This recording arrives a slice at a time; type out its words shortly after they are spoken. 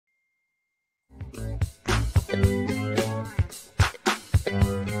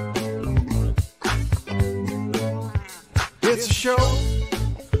It's a show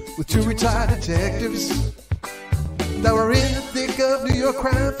with two retired detectives that were in the thick of New York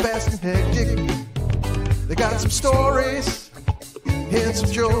crime, fast and hectic. They got some stories and some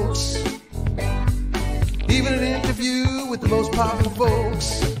jokes, even an interview with the most popular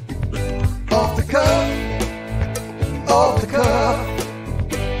folks. Off the cuff,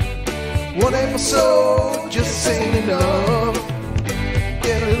 one episode just ain't enough.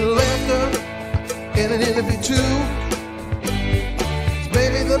 Get a little laughter and an interview too. It's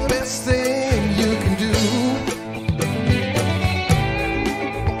maybe the best thing you can do.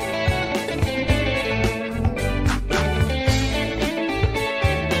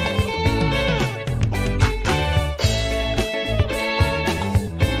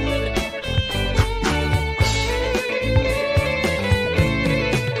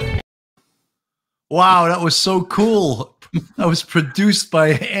 Wow, that was so cool. That was produced by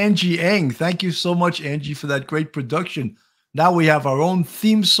Angie Eng. Thank you so much, Angie, for that great production. Now we have our own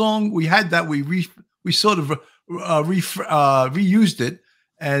theme song. We had that. We sort of reused it,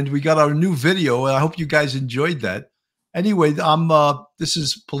 and we got our new video. I hope you guys enjoyed that. Anyway, this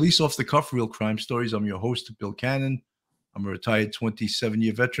is Police Off the Cuff, Real Crime Stories. I'm your host, Bill Cannon. I'm a retired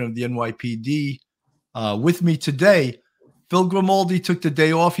 27-year veteran of the NYPD. With me today, Phil Grimaldi took the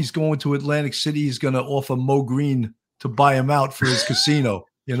day off. He's going to Atlantic City. He's going to offer Mo Green to buy him out for his casino.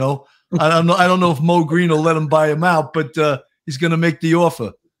 You know, I don't know if Mo Green will let him buy him out, but he's going to make the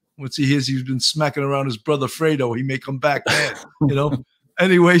offer. Once he hears he's been smacking around his brother Fredo, he may come back mad. You know.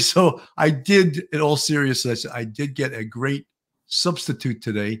 Anyway, so I did, in all seriousness, I did get a great substitute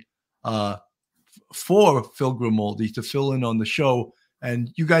today for Phil Grimaldi to fill in on the show.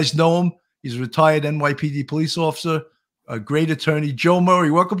 And you guys know him. He's a retired NYPD police officer, a great attorney, Joe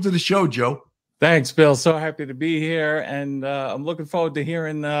Murray. Welcome to the show, Joe. Thanks, Bill. So happy to be here. And I'm looking forward to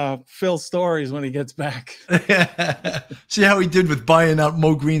hearing Phil's stories when he gets back. See how he did with buying out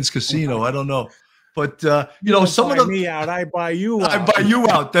Mo Green's casino. I don't know. But, you know, some of them. Me out, I buy you out. I buy you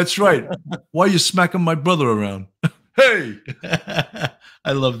out. That's right. Why are you smacking my brother around? Hey,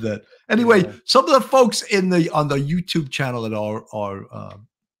 I love that. Anyway, some of the folks on the YouTube channel that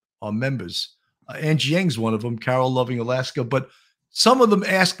are members, Angie Yang's one of them, Carol Loving Alaska, but some of them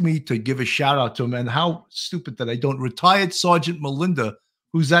asked me to give a shout out to him, and how stupid that I don't. Retired Sergeant Melinda,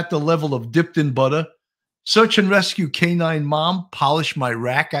 who's at the level of Dipped in Butter, Search and Rescue Canine Mom, Polish My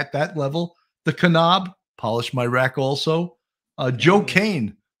Rack at that level, the Kanab, Polish My Rack also, Joe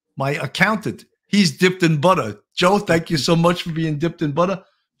Kane, my accountant, he's dipped in butter. Joe, thank you so much for being dipped in butter.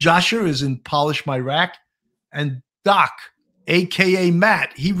 Joshua is in Polish My Rack, and Doc, AKA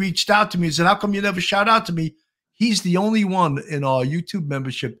Matt, he reached out to me and said, how come you never shout out to me? He's the only one in our YouTube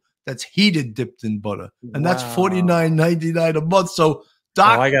membership that's heated dipped in butter. And that's $49.99 a month. So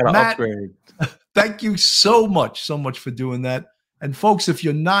Doc, I got to Matt, upgrade. Thank you so much for doing that. And folks, if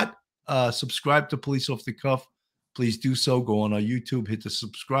you're not subscribed to Police Off the Cuff, please do so. Go on our YouTube, hit the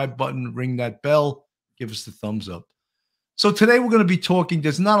subscribe button, ring that bell, give us the thumbs up. So today we're going to be talking,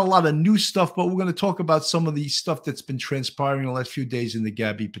 there's not a lot of new stuff, but we're going to talk about some of the stuff that's been transpiring in the last few days in the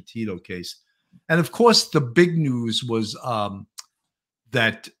Gabby Petito case. And of course, the big news was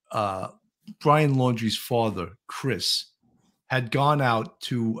that Brian Laundrie's father, Chris, had gone out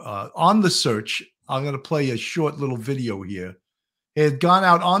to, on the search. I'm going to play a short little video here. He had gone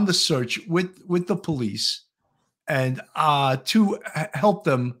out on the search with the police and to help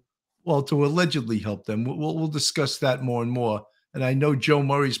them, well, to allegedly help them. We'll discuss that more and more. And I know Joe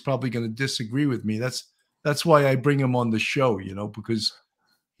Murray's probably going to disagree with me. That's why I bring him on the show, you know, because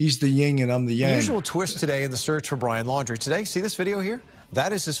he's the yin and I'm the yang. Unusual twist today in the search for Brian Laundrie. Today, see this video here?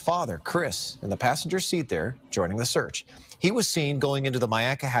 That is his father, Chris, in the passenger seat there, joining the search. He was seen going into the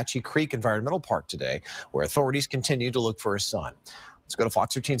Myakkahatchee Creek Environmental Park today, where authorities continue to look for his son. Let's go to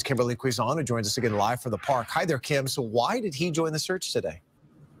Fox 13's Kimberly Quizon, who joins us again live from the park. Hi there, Kim. So why did he join the search today?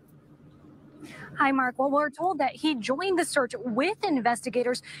 Hi, Mark. Well, we're told that he joined the search with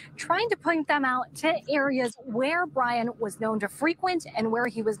investigators, trying to point them out to areas where Brian was known to frequent and where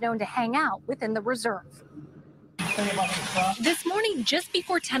he was known to hang out within the reserve. This morning, just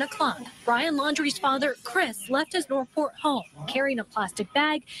before 10 o'clock, Brian Laundrie's father, Chris, left his Northport home carrying a plastic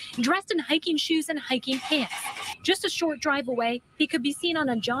bag, dressed in hiking shoes and hiking pants. Just a short drive away, he could be seen on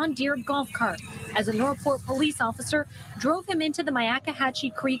a John Deere golf cart as a Northport police officer drove him into the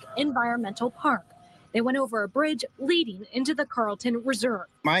Myakkahatchee Creek Environmental Park. They went over a bridge leading into the Carlton Reserve.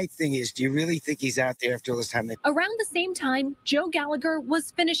 My thing is, do you really think he's out there after all this time? Around the same time, Joe Gallagher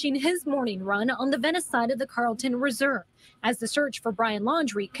was finishing his morning run on the Venice side of the Carlton Reserve as the search for Brian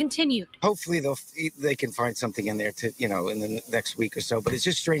Laundrie continued. Hopefully they can find something in there to, in the next week or so, but it's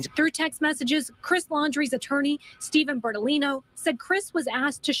just strange. Through text messages, Chris Laundrie's attorney, Stephen Bertolino, said Chris was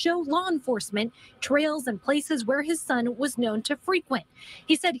asked to show law enforcement trails and places where his son was known to frequent.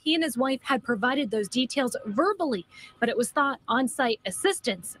 He said he and his wife had provided those details verbally, but it was thought on-site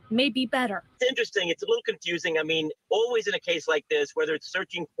assistance may be better. It's interesting. It's a little confusing. I mean, always in a case like this, whether it's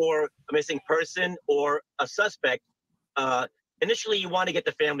searching for a missing person or a suspect, initially you want to get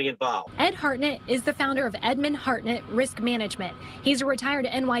the family involved. Ed Hartnett is the founder of Edmund Hartnett Risk Management. He's a retired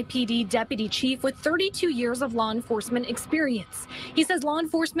NYPD deputy chief with 32 years of law enforcement experience. He says law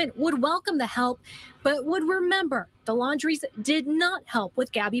enforcement would welcome the help, but would remember the Laundries did not help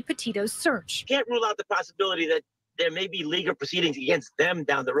with Gabby Petito's search. Can't rule out the possibility that there may be legal proceedings against them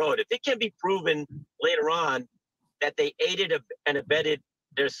down the road. If it can be proven later on that they aided and abetted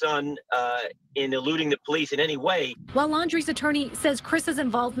their son in eluding the police in any way. While Laundrie's attorney says Chris's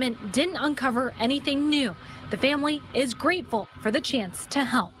involvement didn't uncover anything new, the family is grateful for the chance to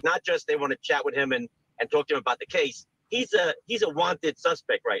help. Not just they want to chat with him and talk to him about the case. He's a wanted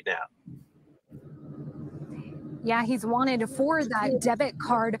suspect right now. Yeah, he's wanted for that debit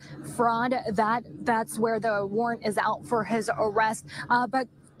card fraud. That's where the warrant is out for his arrest. But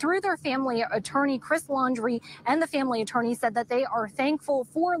through their family attorney, Chris Laundrie, and the family attorney said that they are thankful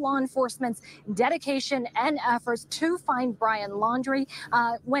for law enforcement's dedication and efforts to find Brian Laundrie.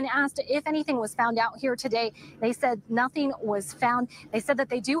 When asked if anything was found out here today, they said nothing was found. They said that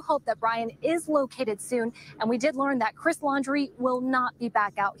they do hope that Brian is located soon. And we did learn that Chris Laundrie will not be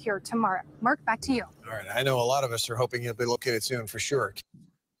back out here tomorrow. Mark, back to you. All right. I know a lot of us are hoping he'll be located soon for sure.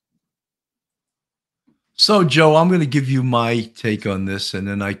 So, Joe, I'm going to give you my take on this, and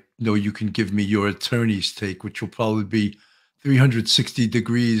then I know you can give me your attorney's take, which will probably be 360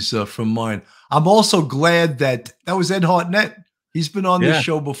 degrees from mine. I'm also glad that was Ed Hartnett. He's been on this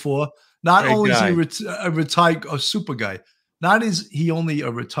show before. Not Great only guy. is he a retired super guy, not is he only a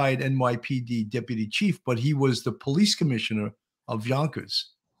retired NYPD deputy chief, but he was the police commissioner of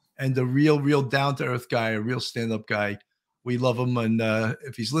Yonkers, and a real down-to-earth guy, a real stand-up guy. We love him, and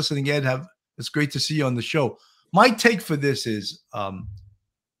if he's listening, Ed, it's great to see you on the show. My take for this is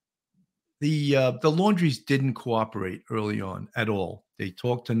the Laundries didn't cooperate early on at all. They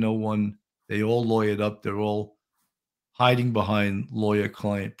talked to no one. They all lawyered up. They're all hiding behind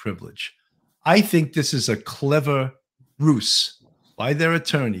lawyer-client privilege. I think this is a clever ruse by their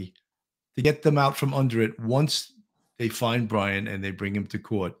attorney to get them out from under it once they find Brian and they bring him to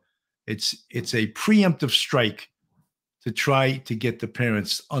court. It's a preemptive strike to try to get the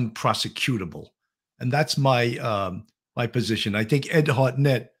parents unprosecutable. And that's my my position. I think Ed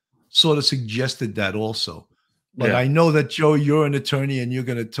Hartnett sort of suggested that also. But I know that, Joe, you're an attorney and you're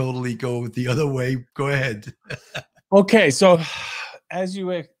going to totally go the other way. Go ahead. Okay, so as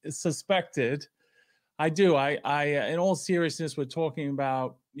you suspected, I do. I in all seriousness, we're talking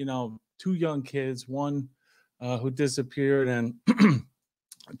about, two young kids, one who disappeared, and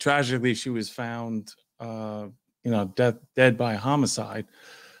tragically she was found dead by homicide.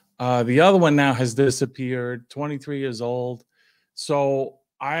 The other one now has disappeared, 23 years old. So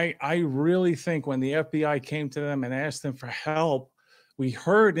I really think when the FBI came to them and asked them for help, we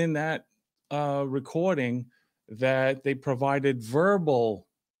heard in that recording that they provided verbal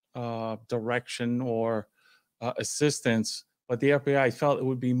direction or assistance, but the FBI felt it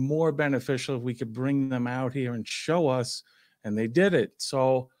would be more beneficial if we could bring them out here and show us, and they did it.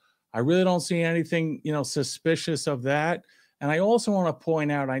 So I really don't see anything, suspicious of that. And I also want to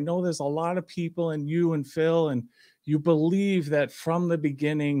point out, I know there's a lot of people, and you and Phil, and you believe that from the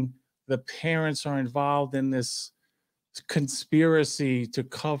beginning, the parents are involved in this conspiracy to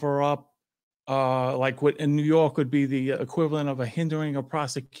cover up, like what in New York would be the equivalent of a hindering a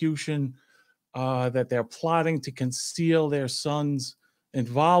prosecution, that they're plotting to conceal their son's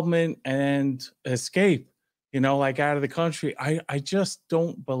involvement and escape, like out of the country. I just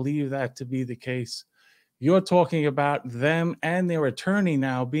don't believe that to be the case. You're talking about them and their attorney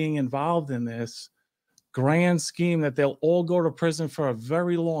now being involved in this grand scheme that they'll all go to prison for a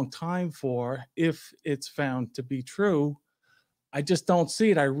very long time for, if it's found to be true. I just don't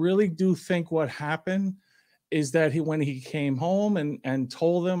see it. I really do think what happened is that when he came home and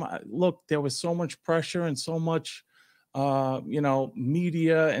told them, look, there was so much pressure and so much,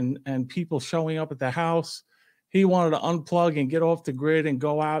 media and people showing up at the house, he wanted to unplug and get off the grid and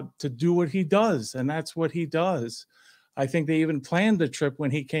go out to do what he does. And that's what he does. I think they even planned a trip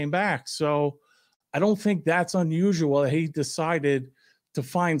when he came back. So I don't think that's unusual. He decided to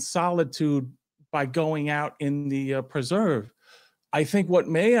find solitude by going out in the preserve. I think what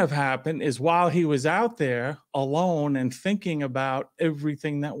may have happened is while he was out there alone and thinking about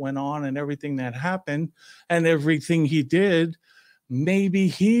everything that went on and everything that happened and everything he did, maybe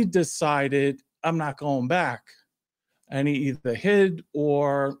he decided, I'm not going back. And he either hid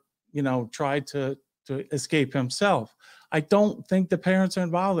or, tried to escape himself. I don't think the parents are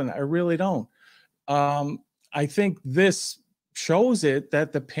involved in it. I really don't. I think this shows it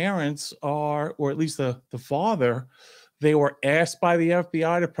that the parents are, or at least the father, they were asked by the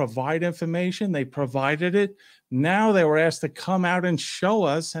FBI to provide information. They provided it. Now they were asked to come out and show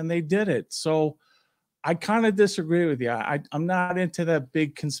us, and they did it. So I kind of disagree with you. I'm not into that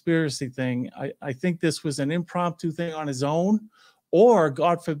big conspiracy thing. I think this was an impromptu thing on his own, or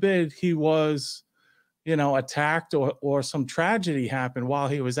God forbid he was, attacked or some tragedy happened while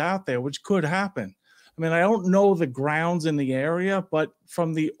he was out there, which could happen. I mean, I don't know the grounds in the area, but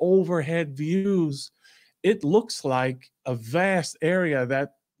from the overhead views, it looks like a vast area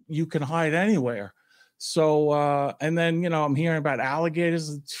that you can hide anywhere. So, and then, I'm hearing about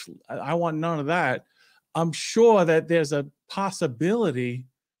alligators. I want none of that. I'm sure that there's a possibility,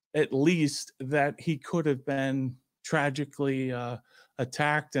 at least, that he could have been tragically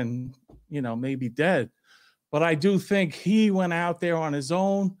attacked and, maybe dead. But I do think he went out there on his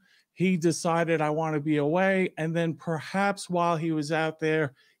own. He decided, I want to be away. And then perhaps while he was out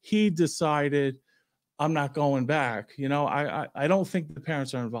there, he decided, I'm not going back. I don't think the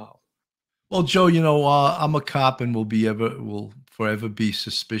parents are involved. Well, Joe, I'm a cop and will forever be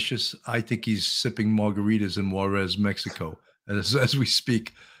suspicious. I think he's sipping margaritas in Juarez, Mexico, as we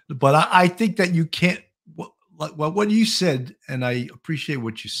speak. But I think that you can't. What you said, and I appreciate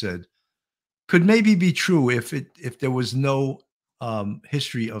what you said, could maybe be true if there was no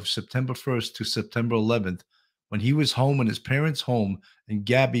history of September 1st to September 11th, when he was home in his parents' home and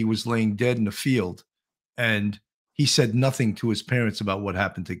Gabby was laying dead in the field, and he said nothing to his parents about what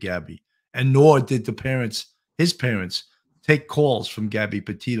happened to Gabby. And nor did his parents, take calls from Gabby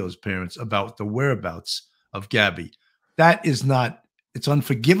Petito's parents about the whereabouts of Gabby. That is not, it's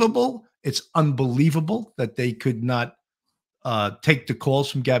unforgivable. It's unbelievable that they could not take the calls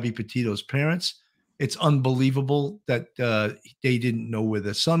from Gabby Petito's parents. It's unbelievable that they didn't know where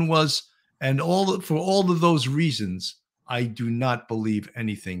their son was. And for all of those reasons, I do not believe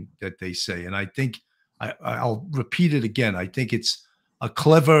anything that they say. And I think, I'll repeat it again, I think it's a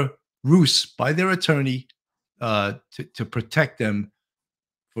clever ruse by their attorney to protect them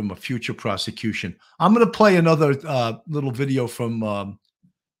from a future prosecution. I'm going to play another little video from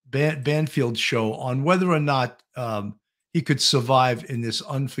Banfield's show on whether or not he could survive in this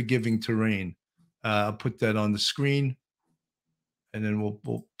unforgiving terrain. I'll put that on the screen, and then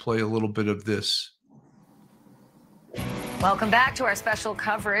we'll play a little bit of this. Welcome back to our special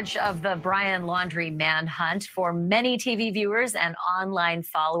coverage of the Brian Laundrie manhunt. For many TV viewers and online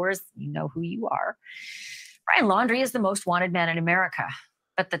followers, you know who you are. Brian Laundrie is the most wanted man in America.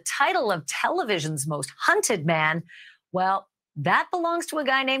 But the title of television's most hunted man, well, that belongs to a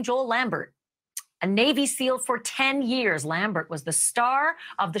guy named Joel Lambert. A Navy SEAL for 10 years, Lambert was the star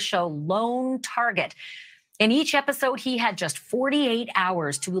of the show Lone Target. In each episode, he had just 48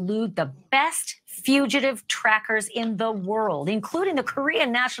 hours to elude the best fugitive trackers in the world, including the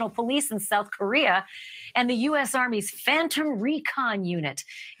Korean National Police in South Korea and the U.S. Army's Phantom Recon Unit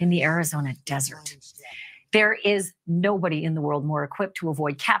in the Arizona desert. There is nobody in the world more equipped to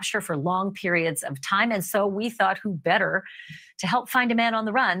avoid capture for long periods of time. And so we thought, who better to help find a man on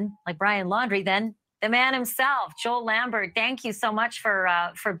the run like Brian Laundrie than the man himself, Joel Lambert. Thank you so much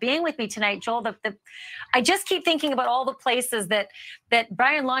for being with me tonight, Joel. I just keep thinking about all the places that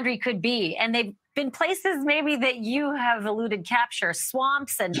Brian Laundrie could be, and they've been places maybe that you have eluded capture: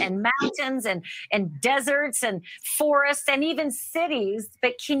 swamps and mountains and deserts and forests and even cities.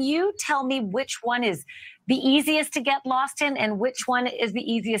 But can you tell me which one is the easiest to get lost in and which one is the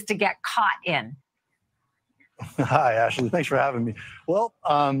easiest to get caught in? Hi, Ashley. Thanks for having me. Well,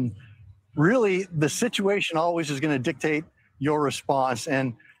 really, the situation always is going to dictate your response.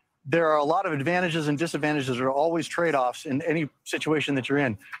 And there are a lot of advantages and disadvantages. There are always trade-offs in any situation that you're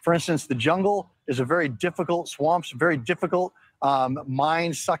in. For instance, the jungle is a very difficult, swamps, very difficult,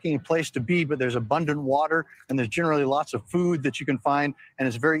 mind-sucking place to be, but there's abundant water and there's generally lots of food that you can find, and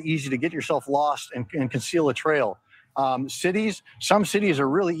it's very easy to get yourself lost and conceal a trail. Some cities are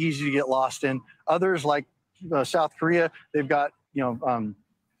really easy to get lost in. Others, like South Korea, they've got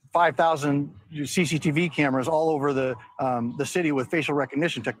 5,000 CCTV cameras all over the city with facial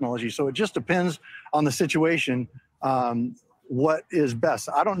recognition technology. So it just depends on the situation, what is best.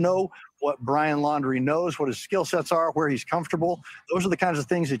 I don't know what Brian Laundrie knows, what his skill sets are, where he's comfortable. Those are the kinds of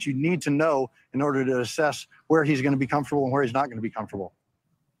things that you need to know in order to assess where he's going to be comfortable and where he's not going to be comfortable.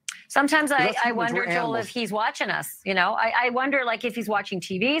 Sometimes I wonder, Joel, if he's watching us. You know, I wonder, like, if he's watching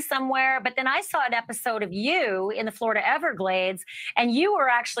TV somewhere. But then I saw an episode of you in the Florida Everglades, and you were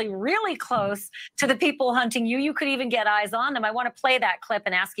actually really close to the people hunting you. You could even get eyes on them. I want to play that clip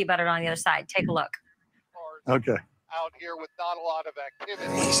and ask you about it on the other side. Take a look. Okay. Out here with not a lot of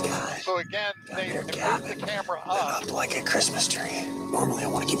activity. These guys. So again, they moved the camera up like a Christmas tree. Normally, I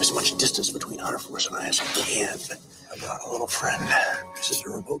want to keep as much distance between Hunter Force and I as I can, but I got a little friend. This is a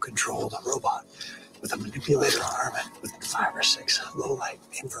remote-controlled robot with a manipulator arm and with 5 or 6 low-light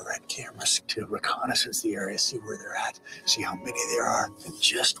infrared cameras to reconnaissance the area, see where they're at, see how many there are, and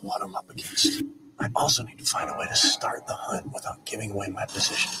just what I'm up against. I also need to find a way to start the hunt without giving away my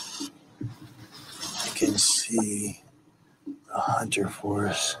position. I can see the Hunter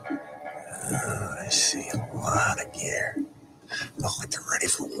Force. I see a lot of gear. Look like they're ready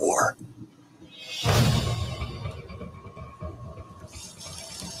for war.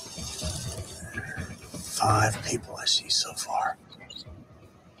 Five people I see so far.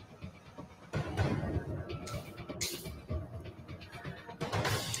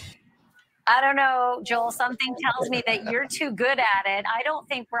 I don't know, Joel. Something tells me that you're too good at it. I don't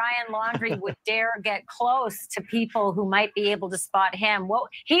think Brian Laundrie would dare get close to people who might be able to spot him. Well,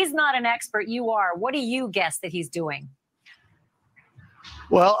 he's not an expert. You are. What do you guess that he's doing?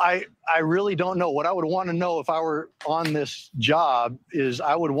 Well, I really don't know. What I would want to know if I were on this job is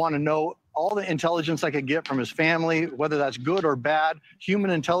I would want to know all the intelligence I could get from his family, whether that's good or bad.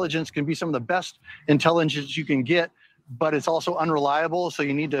 Human intelligence can be some of the best intelligence you can get, but it's also unreliable. So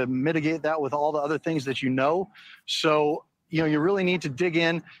you need to mitigate that with all the other things that you know. So, you know, you really need to dig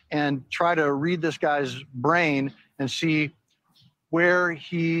in and try to read this guy's brain and see where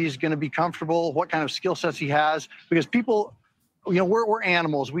he's going to be comfortable, what kind of skill sets he has, because people, you know, we're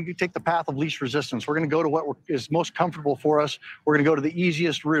animals. We could take the path of least resistance. We're going to go to what is most comfortable for us. We're going to go to the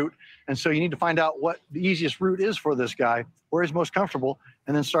easiest route. And so you need to find out what the easiest route is for this guy, where he's most comfortable,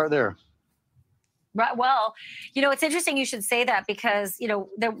 and then start there. Right. Well, you know, it's interesting you should say that because, you know,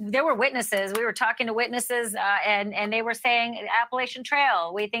 there were witnesses. We were talking to witnesses and they were saying Appalachian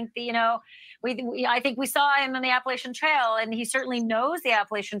Trail. We think, you know, I think we saw him on the Appalachian Trail, and he certainly knows the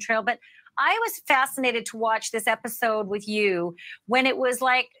Appalachian Trail. But I was fascinated to watch this episode with you when it was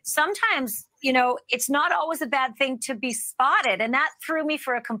like sometimes, you know, it's not always a bad thing to be spotted. And that threw me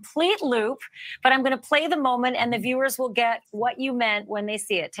for a complete loop. But I'm going to play the moment and the viewers will get what you meant when they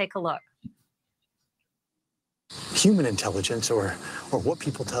see it. Take a look. Human intelligence, or what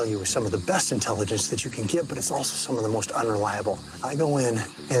people tell you is some of the best intelligence that you can get, but it's also some of the most unreliable. I go in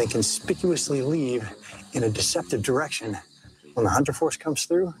and they conspicuously leave in a deceptive direction. When the Hunter Force comes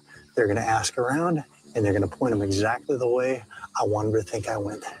through, they're going to ask around, and they're going to point them exactly the way I want them to think I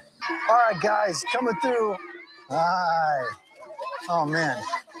went. All right, guys, coming through. Hi. Oh, man.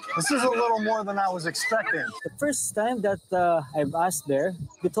 This is a little more than I was expecting. The first time that I've asked there,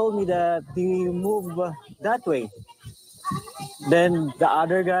 they told me that they move that way. Then the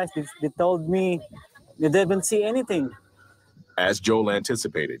other guys, they told me they didn't see anything. As Joel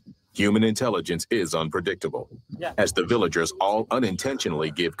anticipated, human intelligence is unpredictable, as the villagers all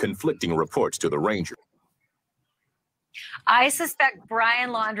unintentionally give conflicting reports to the ranger. I suspect Brian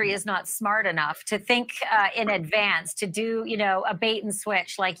Laundrie is not smart enough to think in advance to do, you know, a bait and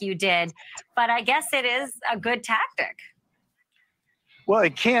switch like you did. But I guess it is a good tactic. Well,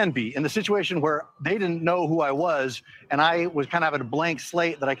 it can be in the situation where they didn't know who I was, and I was kind of at a blank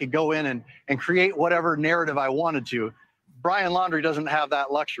slate that I could go in and create whatever narrative I wanted to. Brian Laundrie doesn't have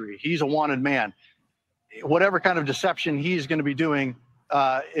that luxury. He's a wanted man. Whatever kind of deception he's going to be doing,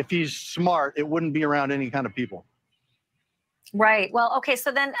 if he's smart, it wouldn't be around any kind of people. Right. Well, okay. So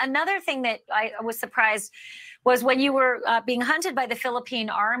then another thing that I was surprised was when you were being hunted by the Philippine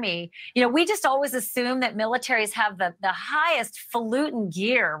Army. You know, we just always assume that militaries have the highest falutin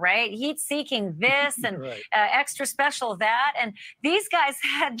gear, right? Heat-seeking this and Right. Extra special that. And these guys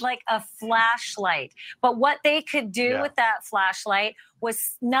had like a flashlight. But what they could do with that flashlight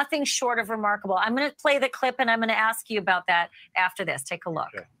was nothing short of remarkable. I'm going to play the clip and I'm going to ask you about that after this. Take a look.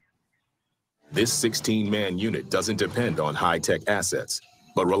 Okay. This 16-man unit doesn't depend on high-tech assets,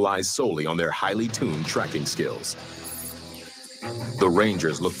 but relies solely on their highly tuned tracking skills. The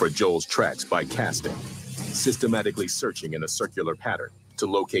Rangers look for Joel's tracks by casting, systematically searching in a circular pattern to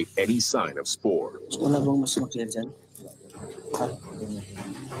locate any sign of spore. Wala bang mas makita dyan?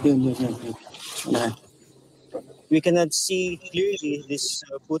 Yun. Wala. We cannot see clearly these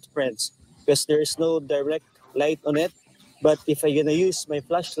footprints because there is no direct light on it. But if I'm gonna use my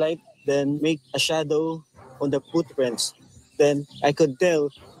flashlight, then make a shadow on the footprints. Then I could tell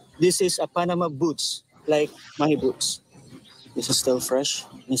this is a Panama boots, like my boots. This is still fresh.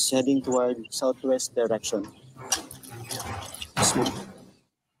 It's heading toward southwest direction.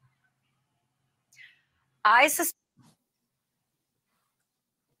 I suspect.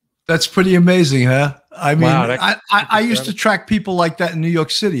 That's pretty amazing, huh? I mean, Wow, I used to track people like that in New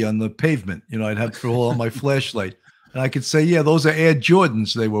York City on the pavement. You know, I'd have to roll on my flashlight, and I could say, yeah, those are Air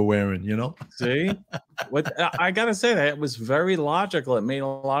Jordans they were wearing, you know? See? What I got to say, that it was very logical. It made a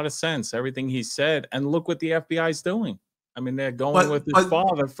lot of sense, everything he said. And look what the FBI is doing. I mean, they're going with his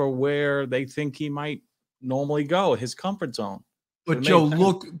father for where they think he might normally go, his comfort zone. But Joe,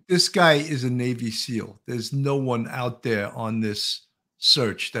 look, this guy is a Navy SEAL. There's no one out there on this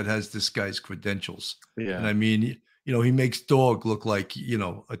search that has this guy's credentials. Yeah. And I mean, you know, he makes Dog look like, you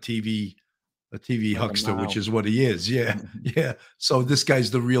know, a TV huckster, which is what he is. Yeah. Yeah. So this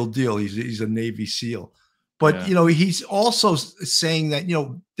guy's the real deal. He's a Navy SEAL. But, you know, he's also saying that, you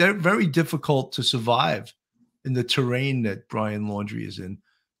know, they're very difficult to survive in the terrain that Brian Laundrie is in.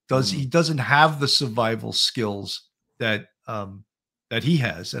 He doesn't have the survival skills that that he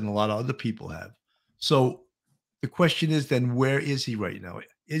has and a lot of other people have. So the question is then, where is he right now?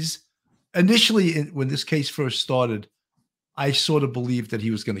 Initially, when this case first started, I sort of believed that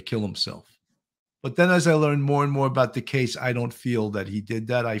he was going to kill himself. But then as I learned more and more about the case, I don't feel that he did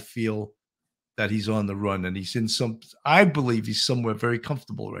that. I feel that he's on the run and he's in I believe he's somewhere very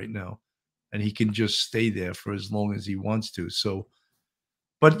comfortable right now and he can just stay there for as long as he wants to. So,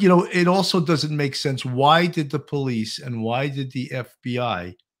 but, you know, it also doesn't make sense. Why did the police and why did the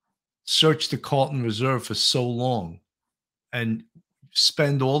FBI search the Carlton Reserve for so long and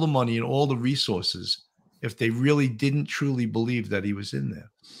spend all the money and all the resources if they really didn't truly believe that he was in there?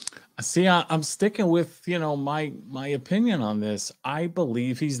 See, I'm sticking with, you know, my opinion on this. I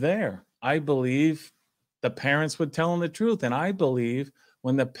believe he's there. I believe the parents would tell him the truth. And I believe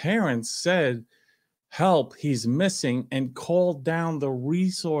when the parents said, help, he's missing, and called down the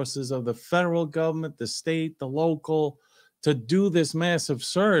resources of the federal government, the state, the local, to do this massive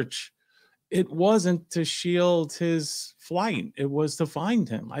search, it wasn't to shield his flight. It was to find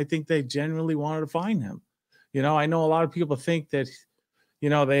him. I think they genuinely wanted to find him. You know, I know a lot of people think that, you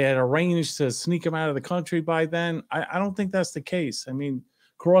know, they had arranged to sneak him out of the country by then. I don't think that's the case. I mean,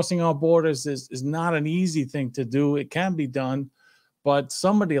 crossing our borders is not an easy thing to do. It can be done. But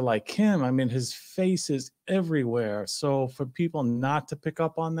somebody like him, I mean, his face is everywhere. So for people not to pick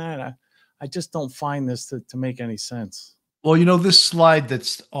up on that, I just don't find this to make any sense. Well, you know, this slide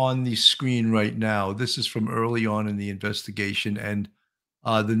that's on the screen right now, this is from early on in the investigation. And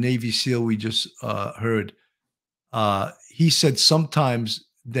the Navy SEAL we just heard, he said sometimes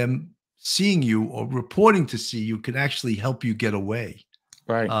them seeing you or reporting to see you can actually help you get away.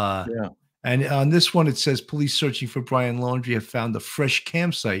 Right. Yeah. And on this one, it says police searching for Brian Laundrie have found a fresh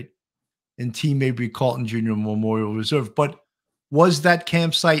campsite in T. Mabry Carlton Jr. Memorial Reserve. But was that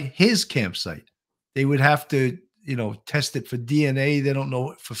campsite his campsite? They would have to, you know, test it for DNA. They don't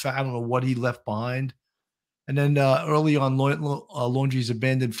know I don't know what he left behind. And then early on, Laundrie's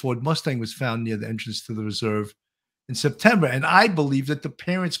abandoned Ford Mustang was found near the entrance to the reserve in September. And I believe that the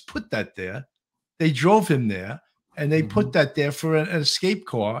parents put that there. They drove him there. And they put that there for an escape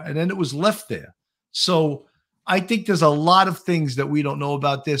car, and then it was left there. So I think there's a lot of things that we don't know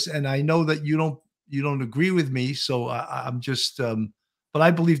about this, and I know that you don't agree with me. So I'm just, but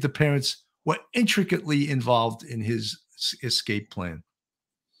I believe the parents were intricately involved in his escape plan.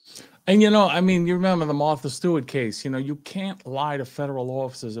 And, you know, I mean, you remember the Martha Stewart case. You know, you can't lie to federal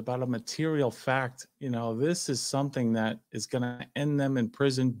officers about a material fact. You know, this is something that is going to end them in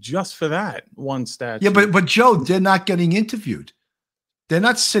prison just for that one statute. Yeah, but Joe, they're not getting interviewed. They're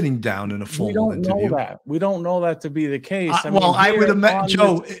not sitting down in a formal interview. Know that. We don't know that to be the case. I would imagine,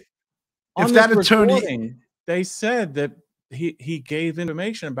 Joe, if that attorney, they said that he gave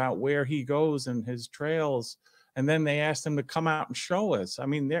information about where he goes and his trails. And then they asked him to come out and show us. I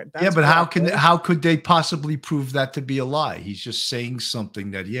mean, yeah, but how could they possibly prove that to be a lie? He's just saying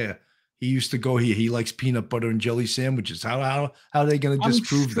something that, yeah, he used to go here. He likes peanut butter and jelly sandwiches. How are they going to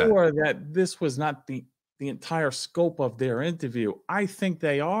disprove that? I'm sure that this was not the entire scope of their interview. I think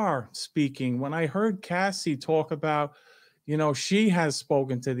they are speaking. When I heard Cassie talk about, you know, she has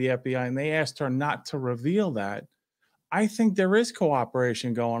spoken to the FBI and they asked her not to reveal that, I think there is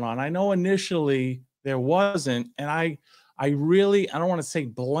cooperation going on. I know initially there wasn't. And I don't want to say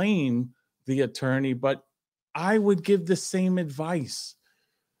blame the attorney, but I would give the same advice.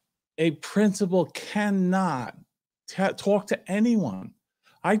 A principal cannot talk to anyone.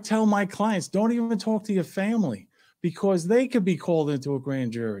 I tell my clients, don't even talk to your family because they could be called into a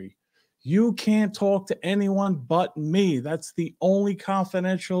grand jury. You can't talk to anyone but me. That's the only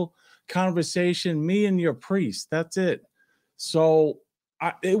confidential conversation, me and your priest. That's it. So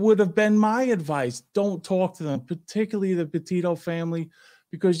it would have been my advice. Don't talk to them, particularly the Petito family,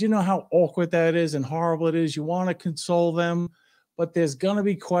 because you know how awkward that is and horrible it is. You want to console them, but there's going to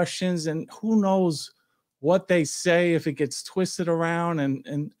be questions, and who knows what they say if it gets twisted around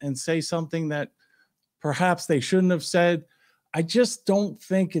and say something that perhaps they shouldn't have said. I just don't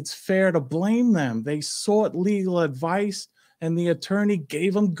think it's fair to blame them. They sought legal advice, and the attorney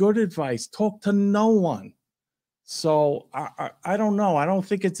gave them good advice. Talk to no one. So I don't know. I don't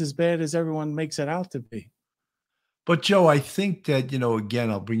think it's as bad as everyone makes it out to be. But Joe, I think that,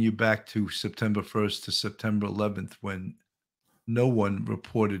 again, I'll bring you back to September 1st to September 11th when no one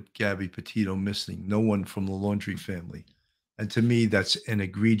reported Gabby Petito missing, no one from the Laundrie family. And to me, that's an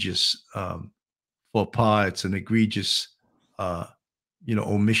egregious faux pas. It's an egregious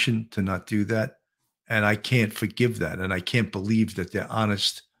omission to not do that. And I can't forgive that. And I can't believe that they're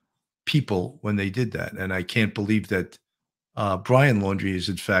honest people when they did that. And I can't believe that Brian Laundrie is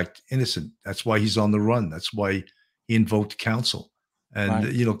in fact innocent. That's why he's on the run. That's why he invoked counsel. And,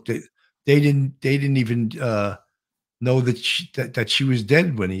 Right. They didn't even know that she was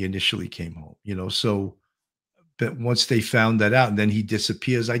dead when he initially came home, so but once they found that out and then he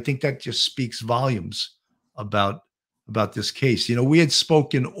disappears, I think that just speaks volumes about this case. We had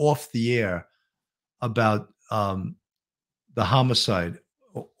spoken off the air about the homicide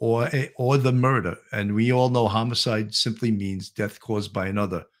or the murder, and we all know homicide simply means death caused by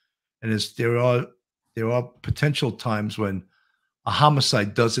another. And there are potential times when a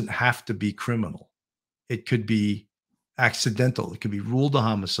homicide doesn't have to be criminal. It could be accidental. It could be ruled a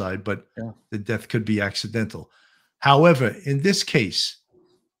homicide, but the death could be accidental. However, in this case,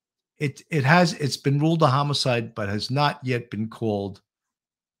 it's been ruled a homicide, but has not yet been called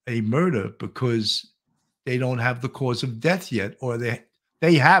a murder because they don't have the cause of death yet, or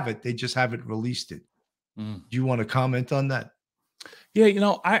they have it, they just haven't released it. Do you want to comment on that?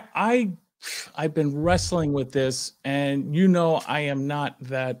 Yeah, I've been wrestling with this, and I am not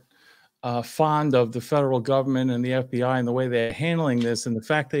that fond of the federal government and the FBI and the way they're handling this, and the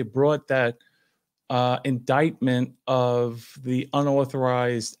fact they brought that indictment of the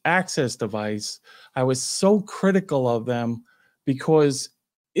unauthorized access device. I was so critical of them because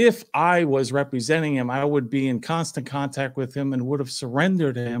if I was representing him, I would be in constant contact with him and would have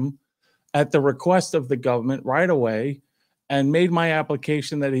surrendered him at the request of the government right away and made my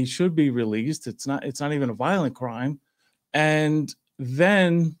application that he should be released. It's not even a violent crime. And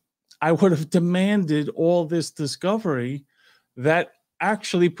then I would have demanded all this discovery that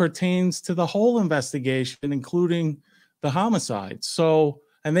actually pertains to the whole investigation, including the homicide. So,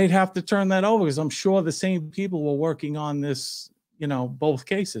 and they'd have to turn that over because I'm sure the same people were working on this, both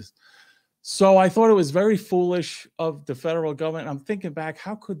cases. So I thought it was very foolish of the federal government. I'm thinking back,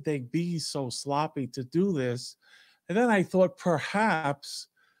 how could they be so sloppy to do this? And then I thought perhaps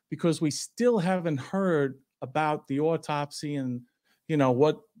because we still haven't heard about the autopsy and,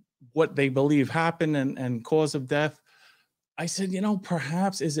 what they believe happened and cause of death, I said,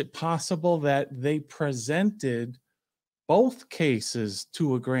 perhaps is it possible that they presented both cases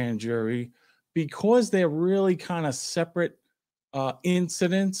to a grand jury because they're really kind of separate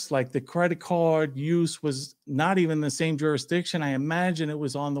incidents? Like the credit card use was not even the same jurisdiction. I imagine it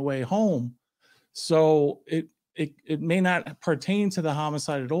was on the way home. So it may not pertain to the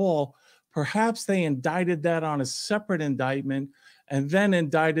homicide at all. Perhaps they indicted that on a separate indictment and then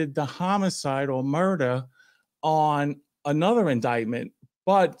indicted the homicide or murder on another indictment.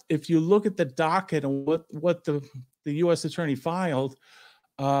 But if you look at the docket and what the U.S. attorney filed,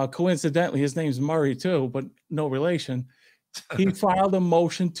 coincidentally, his name's Murray too, but no relation. He filed a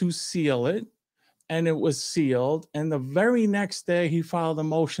motion to seal it, and it was sealed. And the very next day, he filed a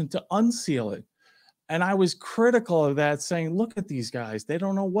motion to unseal it. And I was critical of that, saying, look at these guys. They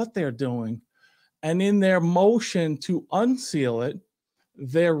don't know what they're doing. And in their motion to unseal it,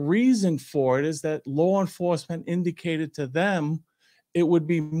 their reason for it is that law enforcement indicated to them it would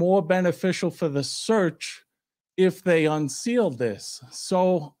be more beneficial for the search if they unsealed this.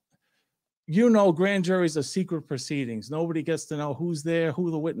 So, grand juries are secret proceedings. Nobody gets to know who's there,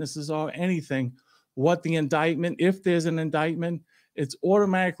 who the witnesses are, anything. What the indictment, if there's an indictment, it's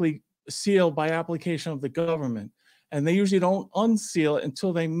automatically sealed by application of the government. And they usually don't unseal it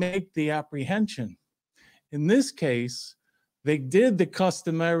until they make the apprehension. In this case, they did the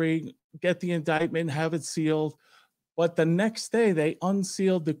customary, get the indictment, have it sealed, but the next day they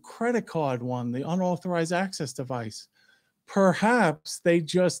unsealed the credit card one, the unauthorized access device. Perhaps they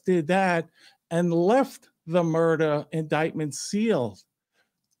just did that and left the murder indictment sealed.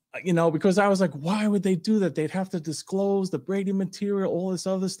 you know, because I was like, why would they do that? They'd have to disclose the Brady material, all this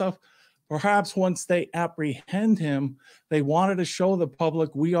other stuff. Perhaps once they apprehend him, they wanted to show the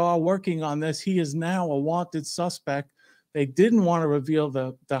public, we are working on this. He is now a wanted suspect. They didn't want to reveal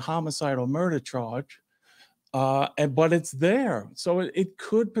the homicide or murder charge, but it's there. So it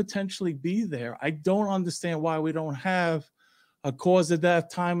could potentially be there. I don't understand why we don't have a cause of death,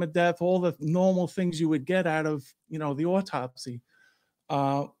 time of death, all the normal things you would get out of, you know, the autopsy.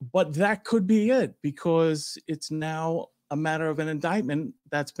 But that could be it, because it's now a matter of an indictment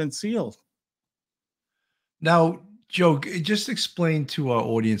that's been sealed. Now, Joe, just explain to our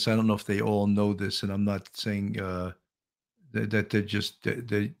audience, I don't know if they all know this, and I'm not saying that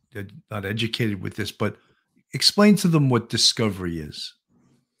they're not educated with this, but explain to them what discovery is.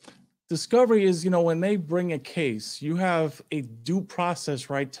 Discovery is, you know, when they bring a case, you have a due process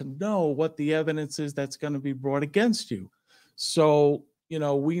right to know what the evidence is that's going to be brought against you. So, you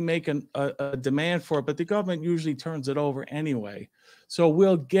know, we make a demand for it, but the government usually turns it over anyway. So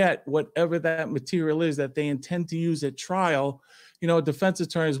we'll get whatever that material is that they intend to use at trial. You know, defense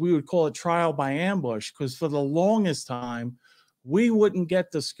attorneys, we would call it trial by ambush, because for the longest time, we wouldn't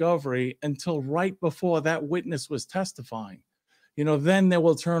get discovery until right before that witness was testifying. You know, then they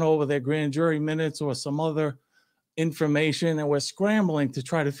will turn over their grand jury minutes or some other information, and we're scrambling to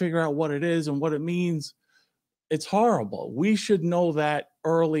try to figure out what it is and what it means. It's horrible. We should know that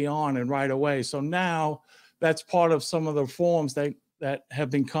early on and right away. So now that's part of some of the reforms that have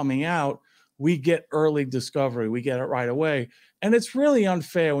been coming out. We get early discovery. We get it right away. And it's really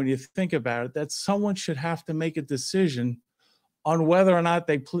unfair when you think about it, that someone should have to make a decision on whether or not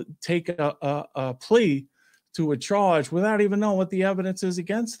they take a plea to a charge without even knowing what the evidence is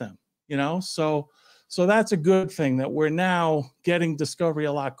against them, you know? So that's a good thing, that we're now getting discovery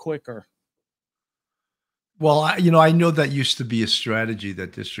a lot quicker. Well, I know that used to be a strategy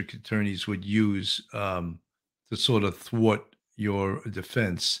that district attorneys would use to sort of thwart your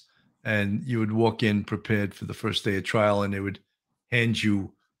defense. And you would walk in prepared for the first day of trial, and they would hand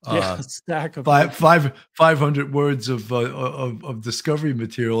you a stack of 500 words of discovery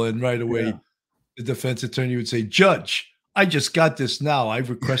material, and right away the defense attorney would say, "Judge, I just got this now. I've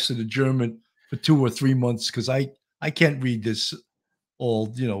requested adjournment for 2 or 3 months because I can't read this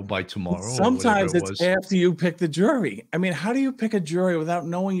all, you know, by tomorrow." Sometimes it's after you pick the jury. I mean, how do you pick a jury without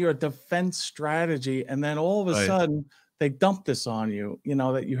knowing your defense strategy, and then all of a sudden they dump this on you, you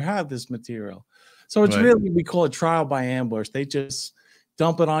know, that you have this material? So it's really, we call it trial by ambush. They just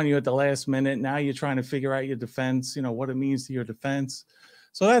dump it on you at the last minute. Now you're trying to figure out your defense, you know, what it means to your defense.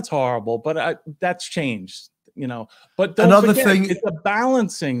 So that's horrible, but that's changed, you know. But don't forget, it's a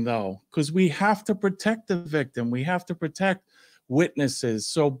balancing, though, because we have to protect the victim. We have to protect witnesses.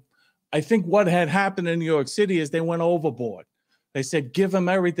 So I think what had happened in New York City is they went overboard. They said, give them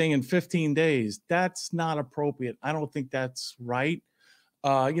everything in 15 days. That's not appropriate. I don't think that's right.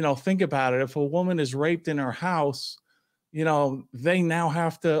 You know, think about it. If a woman is raped in her house, you know, they now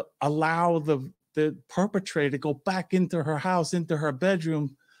have to allow the perpetrator to go back into her house, into her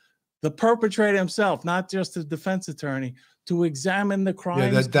bedroom, the perpetrator himself, not just the defense attorney, to examine the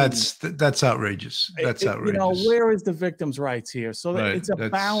crime. Yeah, that's outrageous. That's outrageous. You know, where is the victim's rights here? So it's a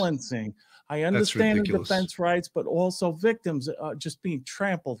balancing. I understand the defense rights, but also victims are just being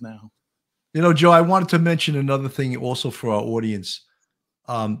trampled now. You know, Joe, I wanted to mention another thing also for our audience.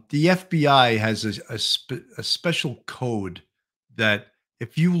 The FBI has a special code that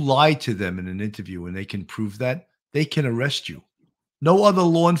if you lie to them in an interview and they can prove that, they can arrest you. No other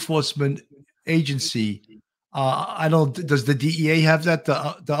law enforcement agency, does the DEA have that?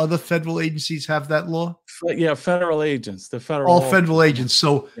 The other federal agencies have that law? Yeah, federal agents. All federal agents.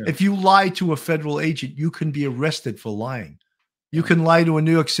 So if you lie to a federal agent, you can be arrested for lying. You can lie to a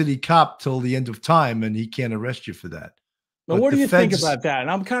New York City cop till the end of time, and he can't arrest you for that. But what do you think about that?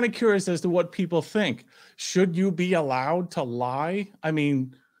 And I'm kind of curious as to what people think. Should you be allowed to lie? I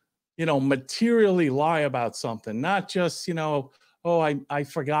mean, you know, materially lie about something, not just, you know, oh, I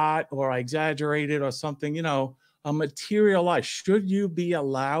forgot or I exaggerated or something, you know, a material lie. Should you be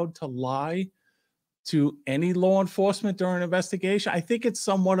allowed to lie to any law enforcement during an investigation? I think it's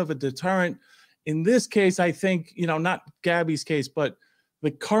somewhat of a deterrent. In this case, I think, you know, not Gabby's case, but the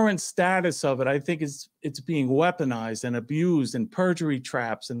current status of it, I think it's being weaponized and abused and perjury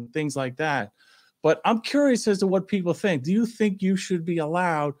traps and things like that. But I'm curious as to what people think. Do you think you should be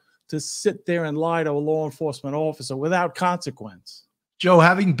allowed to sit there and lie to a law enforcement officer without consequence? Joe,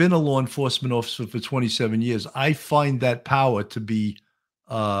 having been a law enforcement officer for 27 years, I find that power to be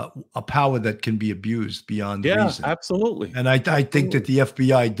a power that can be abused beyond reason. Absolutely. And I think that the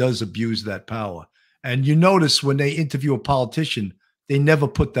FBI does abuse that power. And you notice when they interview a politician, they never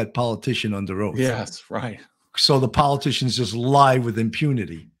put that politician under oath. Yes, right. So the politicians just lie with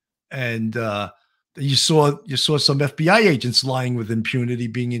impunity. And you saw some FBI agents lying with impunity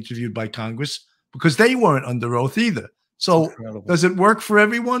being interviewed by Congress because they weren't under oath either. So does it work for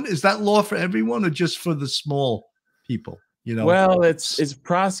everyone? Is that law for everyone or just for the small people? You know, well, it's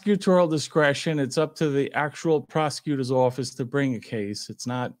prosecutorial discretion. It's up to the actual prosecutor's office to bring a case. It's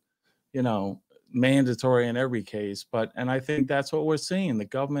not, you know, mandatory in every case. And I think that's what we're seeing. The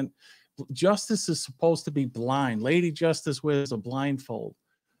government, justice is supposed to be blind. Lady Justice wears a blindfold.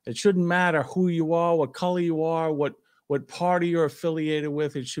 It shouldn't matter who you are, what color you are, what party you're affiliated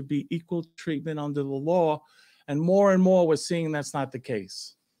with. It should be equal treatment under the law. And more we're seeing that's not the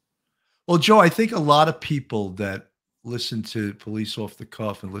case. Well, Joe, I think a lot of people that listen to Police Off the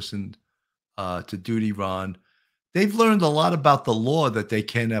Cuff and listen to Duty Ron, they've learned a lot about the law that they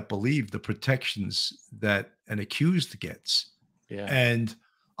cannot believe, the protections that an accused gets. Yeah. And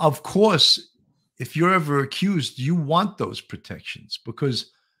of course, if you're ever accused, you want those protections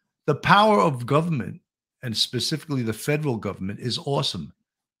because the power of government, and specifically the federal government, is awesome.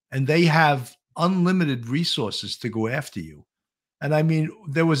 And they have unlimited resources to go after you. And I mean,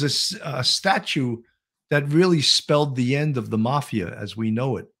 there was a statue that really spelled the end of the mafia as we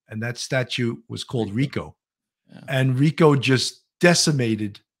know it. And that statue was called RICO. Yeah. And RICO just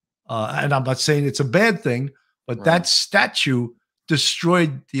decimated, and I'm not saying it's a bad thing, but that statue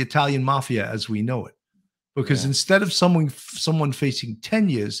destroyed the Italian mafia as we know it. Because instead of someone facing 10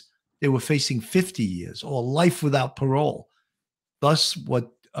 years, they were facing 50 years or life without parole. Thus,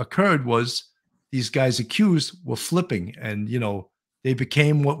 what occurred was these guys accused were flipping, and you know they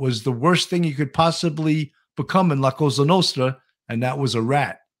became what was the worst thing you could possibly become in La Cosa Nostra, and that was a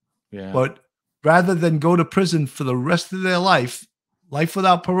rat. Yeah. But rather than go to prison for the rest of their life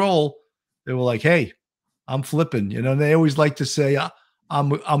without parole, they were like, "Hey, I'm flipping." You know, and they always like to say,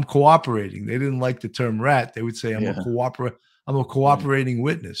 "I'm cooperating." They didn't like the term rat. They would say, "I'm a cooperating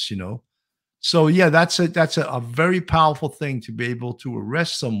witness." You know. So yeah, that's a very powerful thing to be able to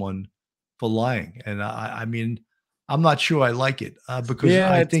arrest someone for lying. And I mean, I'm not sure I like it because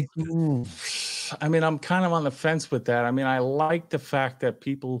I think. I mean, I'm kind of on the fence with that. I mean, I like the fact that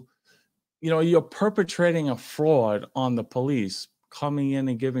people, you know, you're perpetrating a fraud on the police, coming in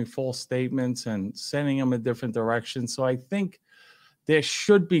and giving false statements and sending them in different directions. So I think there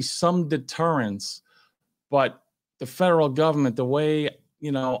should be some deterrence, but the federal government, the way,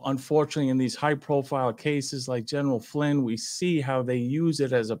 you know, unfortunately, in these high-profile cases like General Flynn, we see how they use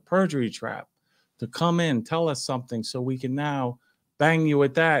it as a perjury trap to come in, tell us something, so we can now bang you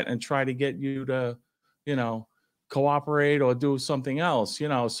with that and try to get you to, you know, cooperate or do something else. You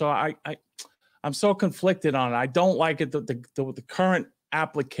know, so I'm so conflicted on it. I don't like it. The current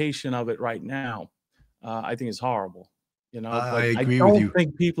application of it right now, I think is horrible. You know, I agree with you. I don't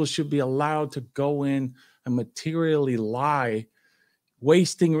think people should be allowed to go in and materially lie.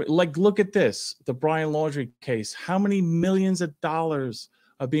 Wasting, like, look at this, the Brian Laundrie case. How many millions of dollars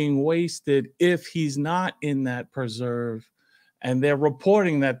are being wasted if he's not in that preserve? And they're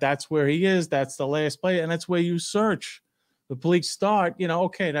reporting that that's where he is. That's the last place. And that's where you search. The police start, you know,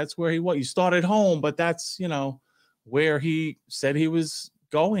 okay, that's where he was. You start at home, but that's, you know, where he said he was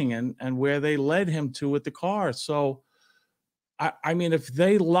going and where they led him to with the car. So, I mean, if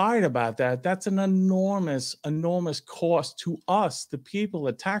they lied about that, that's an enormous, enormous cost to us, the people,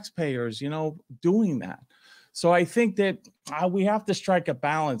 the taxpayers, you know, doing that. So I think that we have to strike a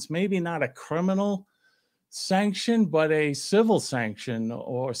balance, maybe not a criminal sanction, but a civil sanction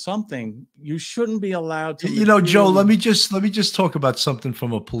or something. You shouldn't be allowed to. You know, Joe, let me just talk about something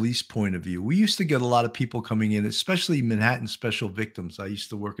from a police point of view. We used to get a lot of people coming in, especially Manhattan special victims. I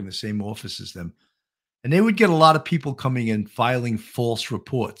used to work in the same office as them. And they would get a lot of people coming in filing false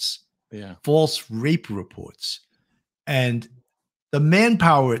reports, false rape reports. And the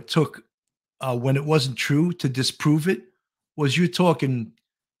manpower it took when it wasn't true to disprove it was, you're talking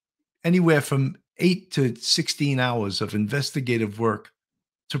anywhere from 8 to 16 hours of investigative work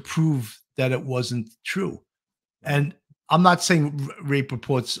to prove that it wasn't true. And I'm not saying rape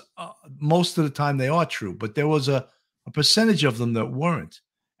reports, most of the time they are true, but there was a percentage of them that weren't.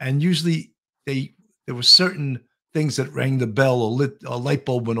 And usually there were certain things that rang the bell or a light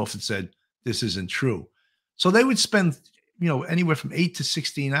bulb went off and said, this isn't true. So they would spend, you know, anywhere from 8 to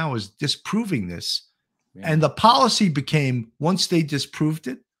 16 hours disproving this. Yeah. And the policy became, once they disproved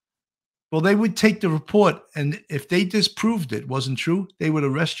it, well, they would take the report, and if they disproved it wasn't true, they would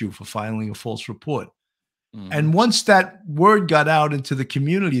arrest you for filing a false report. And once that word got out into the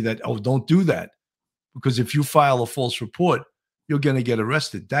community that, oh, don't do that, because if you file a false report, you're going to get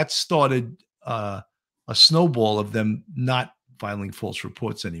arrested. That started a snowball of them not filing false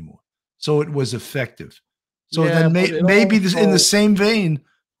reports anymore. So it was effective. So Yeah, then but it maybe this, in the also- same vein,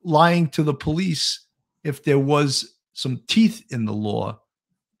 lying to the police, if there was some teeth in the law,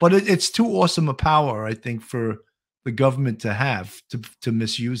 but it's too awesome a power, I think, for the government to have to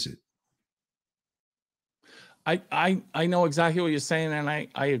misuse it. I know exactly what you're saying, and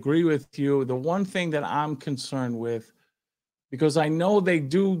I agree with you. The one thing that I'm concerned with, because I know they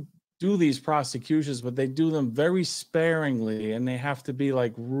do these prosecutions, but they do them very sparingly, and they have to be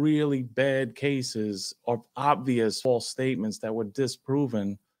like really bad cases or obvious false statements that were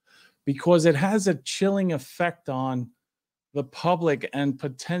disproven, because it has a chilling effect on the public and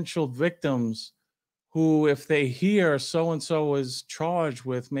potential victims who, if they hear so and so is charged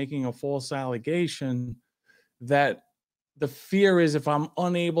with making a false allegation, that the fear is, if I'm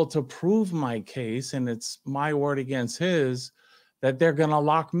unable to prove my case and it's my word against his, that they're going to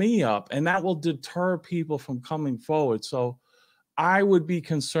lock me up, and that will deter people from coming forward. So I would be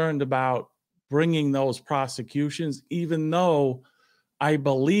concerned about bringing those prosecutions, even though I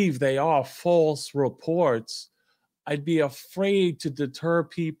believe they are false reports. I'd be afraid to deter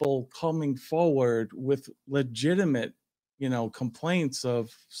people coming forward with legitimate, complaints of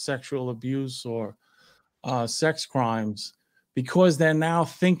sexual abuse or sex crimes, because they're now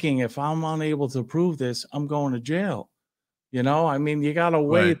thinking, if I'm unable to prove this, I'm going to jail. I mean, you got to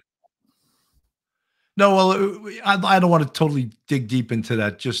wait. Right. No, well, I don't want to totally dig deep into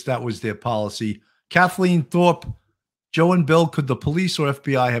that. Just that was their policy. Kathleen Thorpe, Joe and Bill, could the police or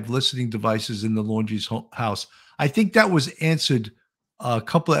FBI have listening devices in the Laundrie's house? I think that was answered a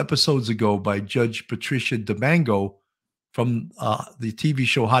couple of episodes ago by Judge Patricia DeMango from the TV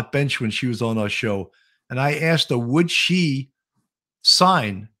show Hot Bench when she was on our show. And I asked her, would she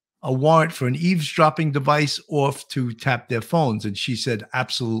sign a warrant for an eavesdropping device or to tap their phones? And she said,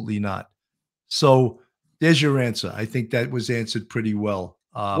 absolutely not. So there's your answer. I think that was answered pretty well.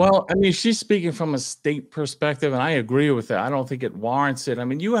 Well, I mean, she's speaking from a state perspective, and I agree with that. I don't think it warrants it. I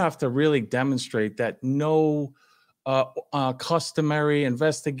mean, you have to really demonstrate that no customary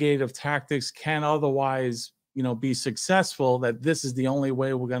investigative tactics can otherwise, be successful, that this is the only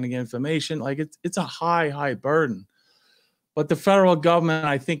way we're going to get information. Like, it's a high burden. But the federal government,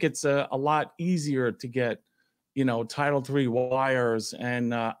 I think it's a lot easier to get, Title III wires.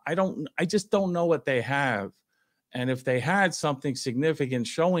 And I just don't know what they have. And if they had something significant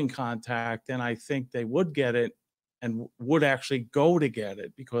showing contact, then I think they would get it and would actually go to get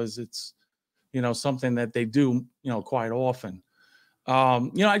it, because it's, something that they do, quite often.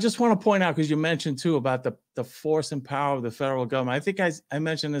 I just want to point out, because you mentioned too about the force and power of the federal government. I think I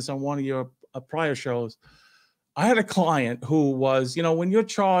mentioned this on one of your prior shows. I had a client who was, when you're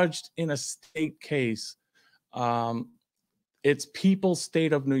charged in a state case, it's People's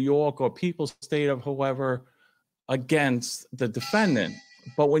State of New York or People's State of whoever against the defendant.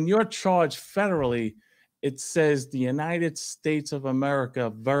 But when you're charged federally, it says the United States of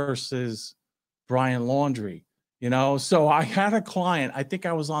America versus Brian Laundrie. So I had a client, I think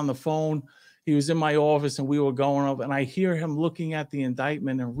I was on the phone, he was in my office and we were going over, and I hear him looking at the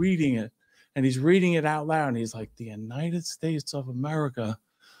indictment and reading it, and he's reading it out loud, and he's like, the United States of America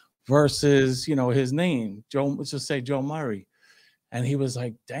versus, his name, Joe, let's just say Joe Murray. And he was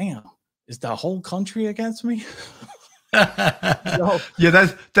like, damn, is the whole country against me? Yeah,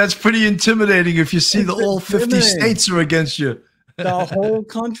 that's pretty intimidating if you see the all 50 states are against you. The whole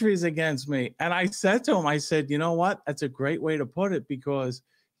country is against me. And I said to him, I said, you know what? That's a great way to put it, because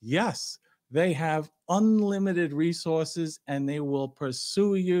yes, they have unlimited resources and they will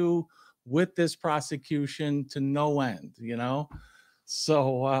pursue you with this prosecution to no end,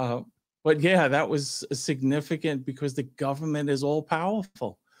 So, but yeah, that was significant because the government is all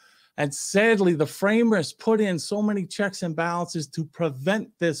powerful. And sadly, the framers put in so many checks and balances to prevent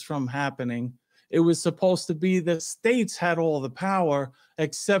this from happening. It was supposed to be the states had all the power,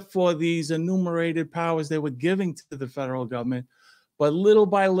 except for these enumerated powers they were giving to the federal government. But little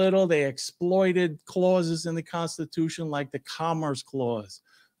by little, they exploited clauses in the Constitution, like the Commerce Clause.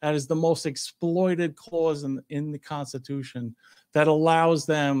 That is the most exploited clause in the Constitution, that allows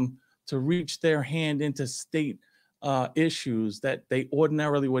them to reach their hand into state issues that they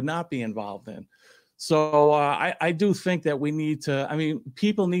ordinarily would not be involved in. So I do think that we need to,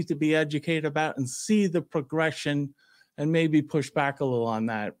 people need to be educated about and see the progression and maybe push back a little on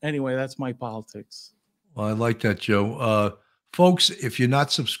that. Anyway, that's my politics. Well, I like that, Joe. Folks, if you're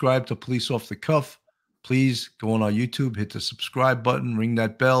not subscribed to Police Off the Cuff, please go on our YouTube, hit the subscribe button, ring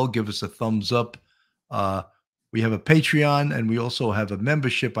that bell, give us a thumbs up. We have a Patreon, and we also have a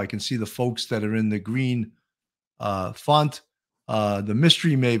membership. I can see the folks that are in the green font. The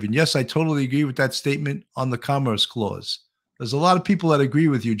Mystery Maven. Yes, I totally agree with that statement on the Commerce Clause. There's a lot of people that agree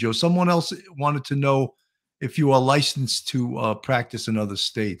with you, Joe. Someone else wanted to know if you are licensed to practice in other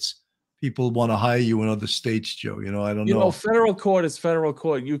states. People want to hire you in other states, Joe. You know, I don't know. You know, federal court is federal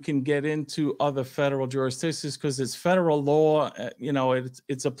court. You can get into other federal jurisdictions because it's federal law. You know,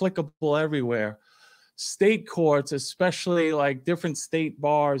 it's applicable everywhere. State courts, especially like different state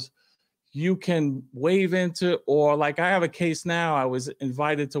bars, you can waive into, or like I have a case now. I was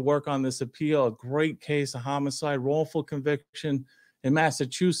invited to work on this appeal, a great case, a homicide, wrongful conviction in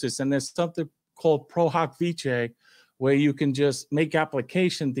Massachusetts. And there's something called pro hoc vice, where you can just make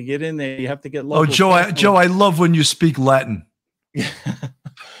application to get in there. You have to get local. Oh, Joe, I love when you speak Latin.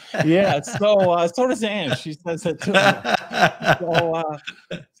 Yeah, so does Anne. She says that too.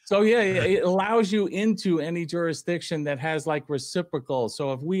 So yeah, it allows you into any jurisdiction that has like reciprocal.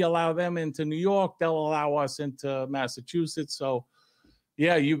 So if we allow them into New York, they'll allow us into Massachusetts. So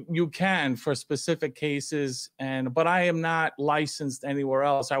yeah, you can for specific cases. But I am not licensed anywhere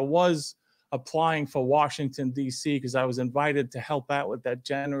else. I was applying for Washington, D.C. because I was invited to help out with that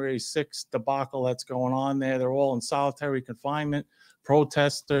January 6th debacle that's going on there. They're all in solitary confinement,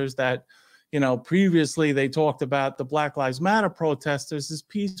 protesters that, you know, previously they talked about the Black Lives Matter protesters as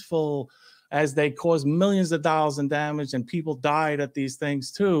peaceful as they caused millions of dollars in damage and people died at these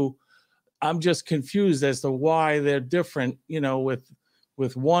things too. I'm just confused as to why they're different, you know, with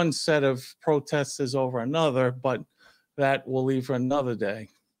one set of protesters over another, but that we'll leave for another day.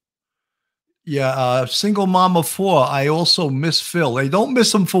 Yeah, single mom of 4. I also miss Phil. They don't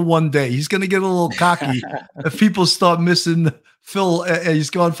miss him for one day. He's going to get a little cocky if people start missing Phil.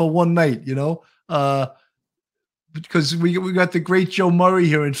 He's gone for one night, you know, because we got the great Joe Murray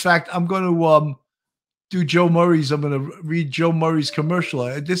here. In fact, I'm going to do Joe Murray's. I'm going to read Joe Murray's commercial.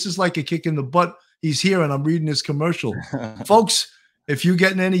 This is like a kick in the butt. He's here, and I'm reading his commercial. Folks, if you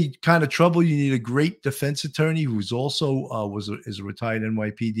get in any kind of trouble, you need a great defense attorney who's also is a retired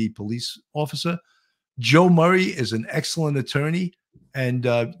NYPD police officer. Joe Murray is an excellent attorney, and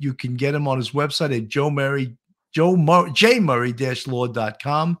you can get him on his website at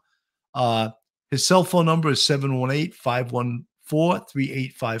jmurray-law.com. His cell phone number is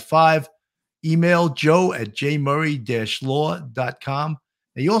 718-514-3855. Email joe@jmurray-law.com.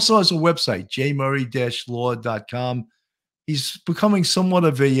 And he also has a website, jmurray-law.com. He's becoming somewhat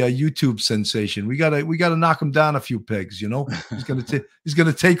of a YouTube sensation. We gotta knock him down a few pegs, you know. He's gonna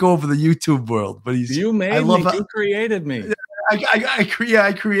take over the YouTube world. But you created me.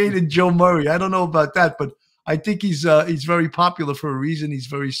 I created Joe Murray. I don't know about that, but I think he's very popular for a reason. He's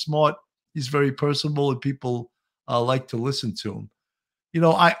very smart. He's very personable, and people like to listen to him. You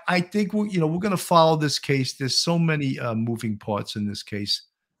know, I think we're going to follow this case. There's so many moving parts in this case,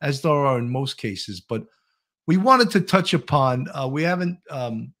 as there are in most cases, but we wanted to touch upon. We haven't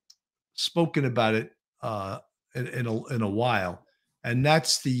spoken about it in a while, and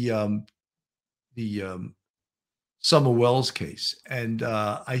that's the Summer Wells case. And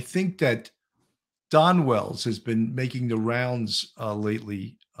I think that Don Wells has been making the rounds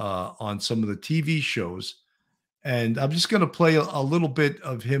lately on some of the TV shows, and I'm just going to play a little bit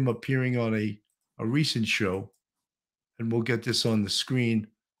of him appearing on a recent show, and we'll get this on the screen.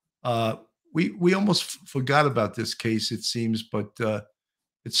 We almost forgot about this case, it seems, but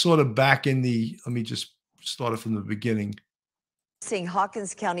it's sort of back in the, let me just start it from the beginning.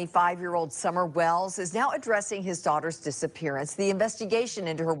 Hawkins County 5-year-old Summer Wells is now addressing his daughter's disappearance, the investigation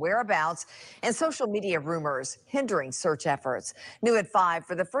into her whereabouts, and social media rumors hindering search efforts. New at 5,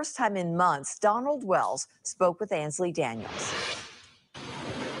 for the first time in months, Donald Wells spoke with Ansley Daniels.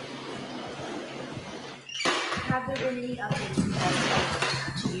 Have there been any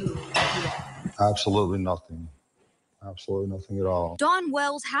updates to you? Absolutely nothing. Absolutely nothing at all. Don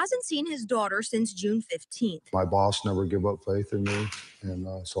Wells hasn't seen his daughter since June 15th. My boss never gave up faith in me, and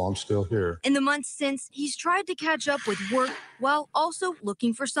so I'm still here. In the months since, he's tried to catch up with work while also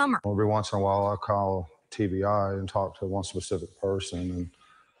looking for Summer. Every once in a while, I call TBI and talk to one specific person, and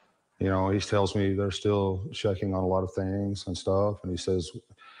you know, he tells me they're still checking on a lot of things and stuff, and he says,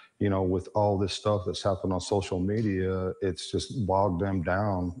 you know, with all this stuff that's happened on social media, it's just bogged them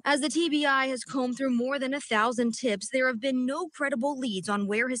down. As the TBI has combed through more than 1,000 tips, there have been no credible leads on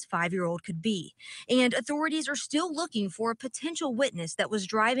where his 5-year-old could be. And authorities are still looking for a potential witness that was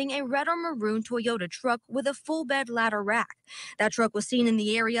driving a red or maroon Toyota truck with a full bed ladder rack. That truck was seen in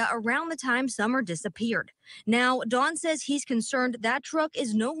the area around the time Summer disappeared. Now, Don says he's concerned that truck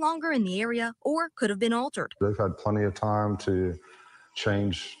is no longer in the area or could have been altered. They've had plenty of time to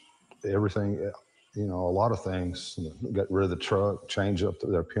change everything, you know, a lot of things, get rid of the truck, change up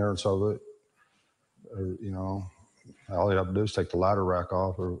the appearance of it. You know, all you have to do is take the ladder rack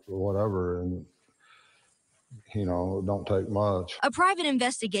off or whatever. And you know, it don't take much. A private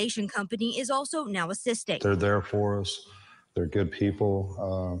investigation company is also now assisting. They're there for us. They're good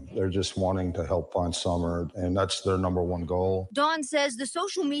people. They're just wanting to help find Summer, and that's their number one goal. Don says the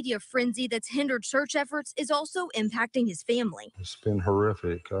social media frenzy that's hindered search efforts is also impacting his family. It's been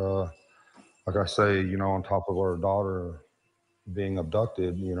horrific. Like I say, you know, on top of our daughter being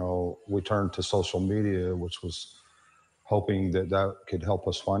abducted, you know, we turned to social media, which was hoping that that could help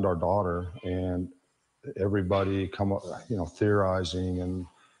us find our daughter, and everybody come up, you know, theorizing and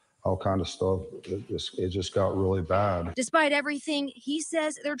all kind of stuff. It just got really bad. Despite everything, he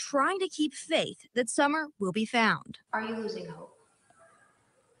says they're trying to keep faith that Summer will be found. Are you losing hope?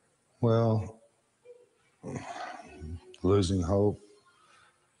 Well, losing hope.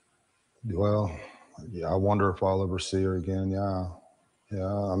 Well, yeah, I wonder if I'll ever see her again. Yeah.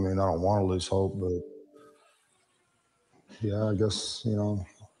 I mean, I don't want to lose hope, but yeah, I guess, you know,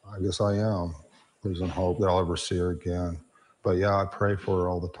 I guess I am losing hope that I'll ever see her again. But yeah, I pray for her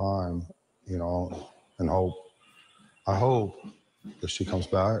all the time, you know, and hope. I hope that she comes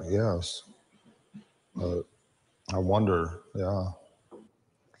back, yes. But I wonder, yeah.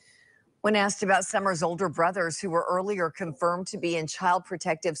 When asked about Summer's older brothers, who were earlier confirmed to be in Child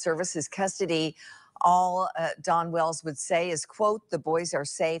Protective Services custody, all Don Wells would say is, quote, "The boys are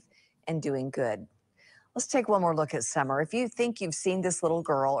safe and doing good." Let's take one more look at Summer. If you think you've seen this little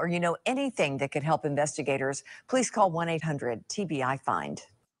girl or you know anything that could help investigators, please call 1-800-TBI-FIND.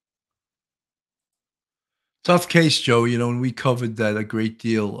 Tough case, Joe. You know, when we covered that a great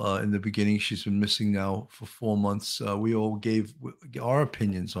deal in the beginning, she's been missing now for 4 months. We all gave our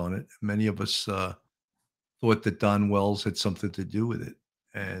opinions on it. Many of us thought that Don Wells had something to do with it.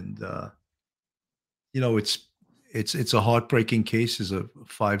 And, you know, it's a heartbreaking case. There's a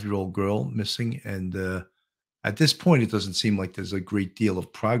 5-year-old girl missing. And at this point, it doesn't seem like there's a great deal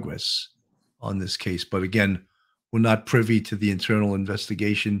of progress on this case. But again, we're not privy to the internal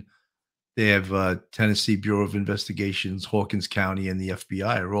investigation. They have Tennessee Bureau of Investigations, Hawkins County, and the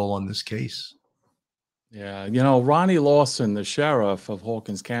FBI are all on this case. Yeah, you know, Ronnie Lawson, the sheriff of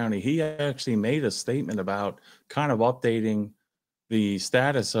Hawkins County, he actually made a statement about kind of updating the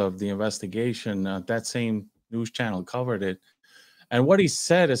status of the investigation. That same news channel covered it. And what he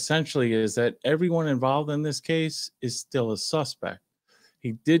said essentially is that everyone involved in this case is still a suspect.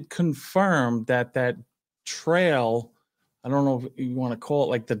 He did confirm that that trail, I don't know if you want to call it,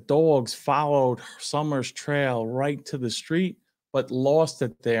 like the dogs followed Summer's trail right to the street, but lost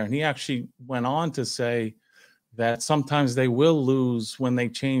it there. And he actually went on to say that sometimes they will lose when they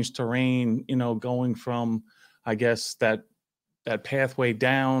change terrain, you know, going from, I guess, that pathway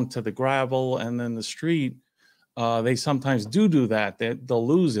down to the gravel and then the street. They sometimes do that. They'll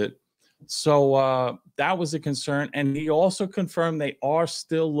lose it. So that was a concern. And he also confirmed they are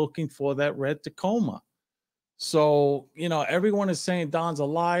still looking for that red Tacoma. So, you know, everyone is saying Don's a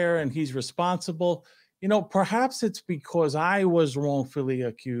liar and he's responsible. You know, perhaps it's because I was wrongfully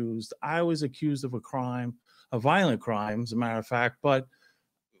accused. I was accused of a crime, a violent crime, as a matter of fact, but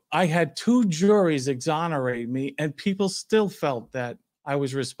I had 2 juries exonerate me and people still felt that I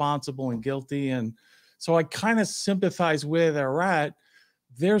was responsible and guilty. And so I kind of sympathize where they're at.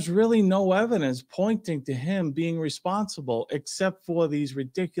 There's really no evidence pointing to him being responsible, except for these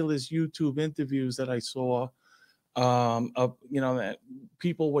ridiculous YouTube interviews that I saw of, you know, that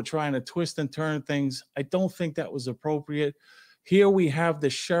people were trying to twist and turn things. I don't think that was appropriate. Here we have the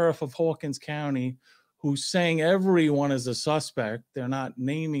sheriff of Hawkins County who's saying everyone is a suspect. They're not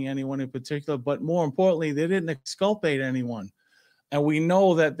naming anyone in particular, but more importantly, they didn't exculpate anyone. And we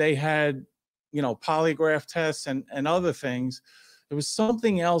know that they had, you know, polygraph tests and other things. There was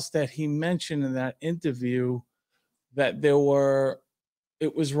something else that he mentioned in that interview that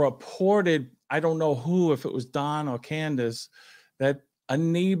it was reported, I don't know who, if it was Don or Candace, that a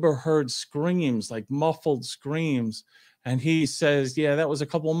neighbor heard screams, like muffled screams. And he says, yeah, that was a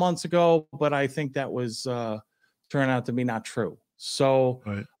couple of months ago, but I think that was turned out to be not true. So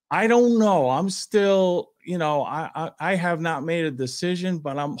right. I don't know. I'm still, you know, I have not made a decision,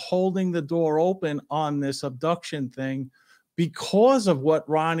 but I'm holding the door open on this abduction thing because of what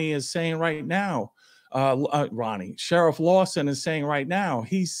Ronnie is saying right now. Sheriff Lawson is saying right now,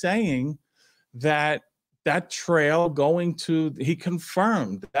 he's saying that trail going to, he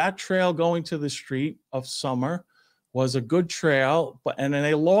confirmed that trail going to the street of Summer was a good trail, and then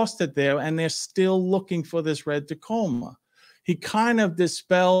they lost it there, and they're still looking for this red Tacoma. He kind of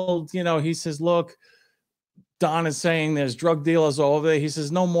dispelled, you know, he says, look, Don is saying there's drug dealers over there. He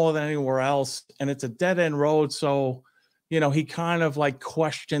says no more than anywhere else, and it's a dead-end road, so, you know, he kind of like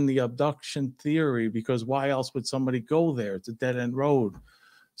questioned the abduction theory, because why else would somebody go there? It's a dead-end road.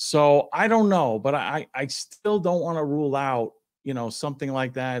 So I don't know, but I still don't want to rule out, you know, something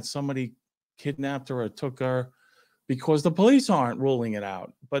like that. Somebody kidnapped her or took her, because the police aren't ruling it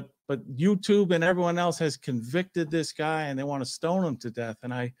out. But YouTube and everyone else has convicted this guy, and they want to stone him to death.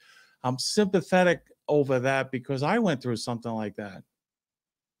 And I'm sympathetic over that, because I went through something like that.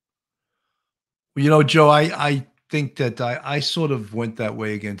 You know, Joe, I think that I sort of went that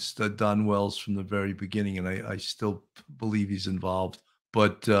way against Don Wells from the very beginning, and I still believe he's involved.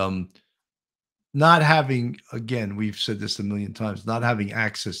 But not having, again, we've said this a million times, not having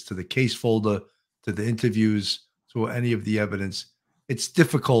access to the case folder, to the interviews, to any of the evidence, it's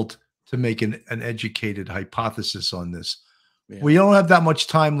difficult to make an educated hypothesis on this. Yeah. We don't have that much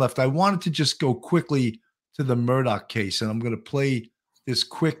time left. I wanted to just go quickly to the Murdaugh case, and I'm going to play this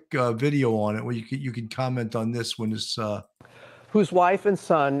quick video on it where you can comment on this when this whose wife and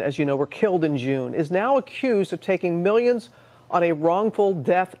son, as you know, were killed in June, is now accused of taking millions on a wrongful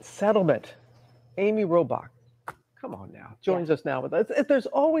death settlement. Amy Robach, come on now, joins us now with us. There's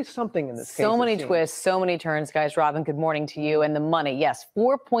always something in this case. So many twists, so many turns, guys. Robin, good morning to you. And the money, yes,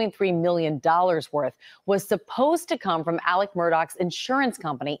 $4.3 million worth was supposed to come from Alec Murdaugh's insurance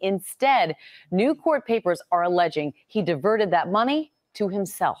company. Instead, new court papers are alleging he diverted that money to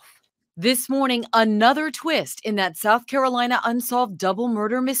himself. This morning, another twist in that South Carolina unsolved double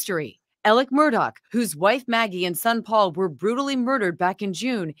murder mystery. Alec Murdaugh, whose wife Maggie and son Paul were brutally murdered back in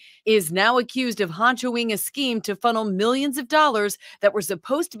June, is now accused of honchoing a scheme to funnel millions of dollars that were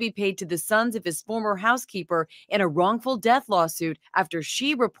supposed to be paid to the sons of his former housekeeper in a wrongful death lawsuit after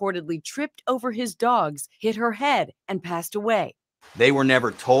she reportedly tripped over his dogs, hit her head, and passed away. They were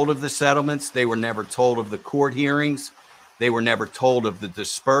never told of the settlements. They were never told of the court hearings. They were never told of the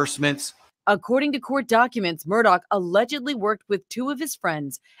disbursements. According to court documents, Murdaugh allegedly worked with two of his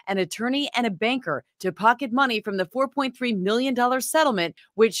friends, an attorney and a banker, to pocket money from the $4.3 million settlement,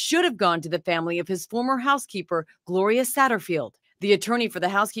 which should have gone to the family of his former housekeeper, Gloria Satterfield. The attorney for the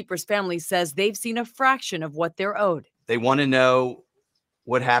housekeeper's family says they've seen a fraction of what they're owed. They want to know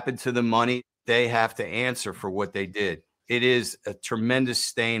what happened to the money. They have to answer for what they did. It is a tremendous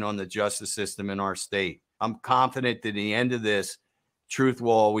stain on the justice system in our state. I'm confident that at the end of this, truth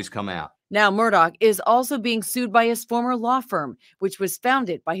will always come out. Now, Murdaugh is also being sued by his former law firm, which was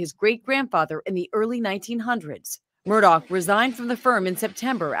founded by his great-grandfather in the early 1900s. Murdaugh resigned from the firm in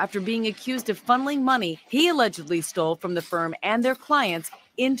September after being accused of funneling money he allegedly stole from the firm and their clients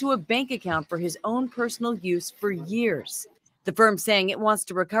into a bank account for his own personal use for years. The firm saying it wants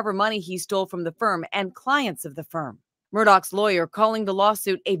to recover money he stole from the firm and clients of the firm. Murdaugh's lawyer calling the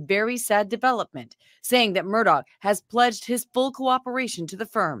lawsuit a very sad development, saying that Murdaugh has pledged his full cooperation to the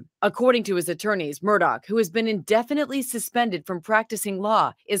firm. According to his attorneys, Murdaugh, who has been indefinitely suspended from practicing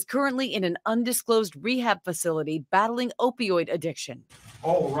law, is currently in an undisclosed rehab facility battling opioid addiction.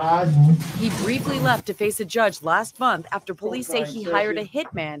 All right. He briefly left to face a judge last month after police say he hired a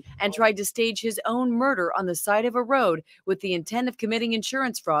hitman and tried to stage his own murder on the side of a road with the intent of committing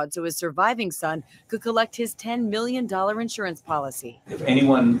insurance fraud so his surviving son could collect his $10 million insurance policy. If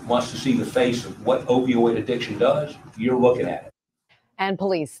anyone wants to see the face of what opioid addiction does, you're looking at it. And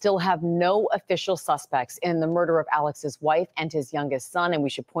police still have no official suspects in the murder of Alex's wife and his youngest son. And we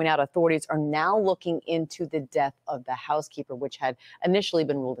should point out authorities are now looking into the death of the housekeeper, which had initially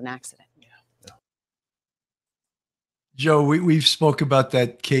been ruled an accident. Joe, we've spoke about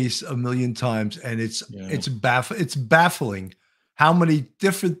that case a million times, and it's baffling how many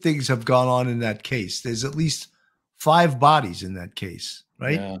different things have gone on in that case. There's at least 5 bodies in that case,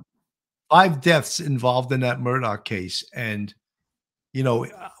 right? Yeah. 5 deaths involved in that Murdaugh case. And, you know,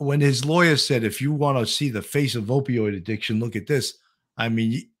 when his lawyer said, if you want to see the face of opioid addiction, look at this. I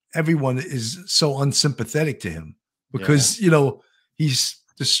mean, everyone is so unsympathetic to him because, you know, he's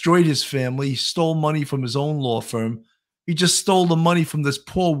destroyed his family. He stole money from his own law firm. He just stole the money from this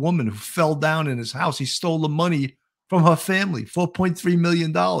poor woman who fell down in his house. He stole the money from her family, $4.3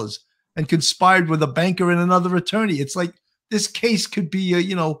 million, and conspired with a banker and another attorney. It's like this case could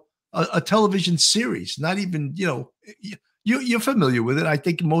be a television series, not even, you're familiar with it. I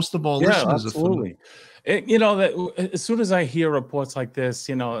think most of our listeners are familiar. That as soon as I hear reports like this,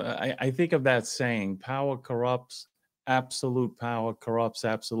 I think of that saying, power corrupts, absolute power corrupts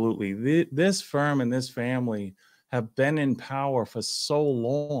absolutely. This firm and this family have been in power for so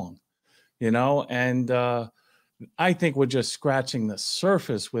long, and I think we're just scratching the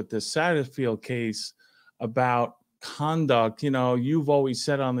surface with this Satterfield case about conduct. You've always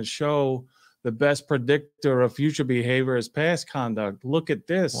said on the show, the best predictor of future behavior is past conduct. Look at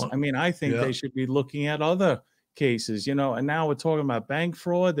this. Well, I mean, I think they should be looking at other cases, and now we're talking about bank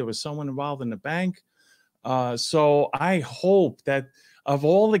fraud. There was someone involved in the bank. So I hope that of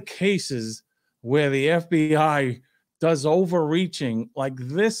all the cases where the FBI does overreaching, like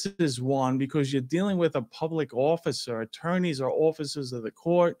this is one, because you're dealing with a public officer. Attorneys are officers of the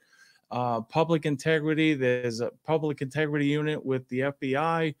court. Public integrity, there's a public integrity unit with the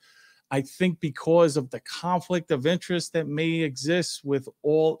FBI. I think because of the conflict of interest that may exist with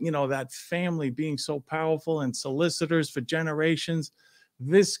all, that family being so powerful and solicitors for generations,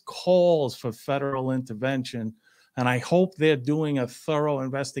 this calls for federal intervention. And I hope they're doing a thorough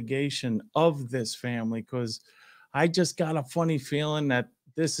investigation of this family, because I just got a funny feeling that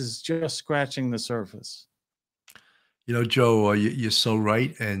this is just scratching the surface. Joe, you're so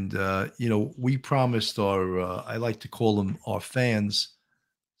right. And, we promised our, I like to call them our fans.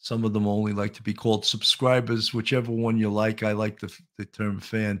 Some of them only like to be called subscribers, whichever one you like. I like the term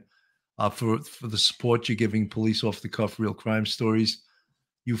fan, for the support you're giving Police Off the Cuff Real Crime Stories.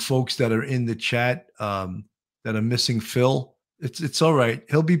 You folks that are in the chat, that are missing Phil, it's all right.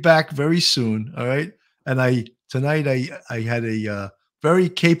 He'll be back very soon. All right. And tonight I had a very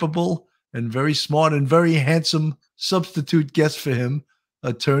capable and very smart and very handsome substitute guest for him,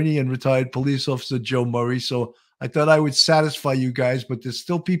 attorney and retired police officer Joe Murray. So I thought I would satisfy you guys, but there's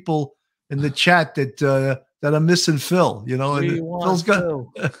still people in the chat that are missing Phil. And Phil's got,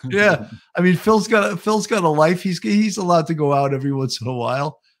 yeah. I mean, Phil's got a life. He's allowed to go out every once in a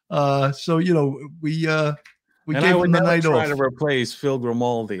while. So we and gave I would him the never night try off. to replace Phil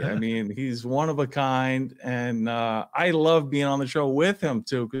Grimaldi. I mean, he's one of a kind, and I love being on the show with him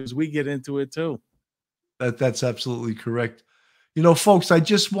too, because we get into it too. That's absolutely correct. Folks, I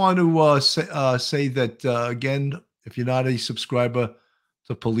just want to say that again, if you're not a subscriber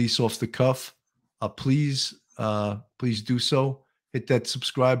to Police Off the Cuff, please do so. Hit that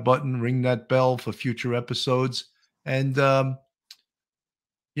subscribe button, ring that bell for future episodes, and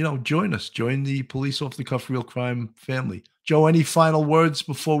join us. Join the Police Off the Cuff Real Crime family. Joe, any final words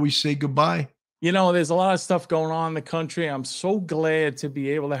before we say goodbye? There's a lot of stuff going on in the country. I'm so glad to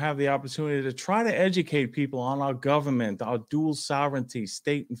be able to have the opportunity to try to educate people on our government, our dual sovereignty,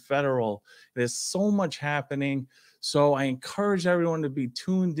 state and federal. There's so much happening. So I encourage everyone to be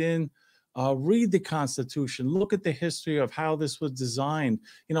tuned in. Read the Constitution. Look at the history of how this was designed.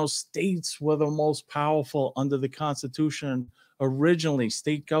 States were the most powerful under the Constitution originally,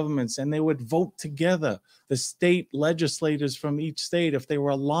 state governments, and they would vote together. The state legislators from each state, if they were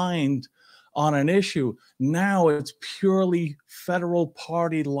aligned on an issue. Now it's purely federal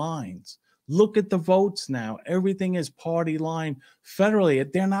party lines. Look at the votes now. Everything is party line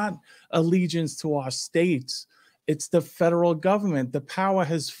federally. They're not allegiance to our states. It's the federal government. The power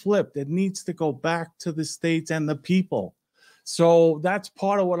has flipped. It needs to go back to the states and the people. So that's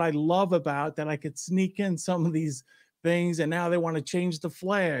part of what I love about that. I could sneak in some of these things, and now they want to change the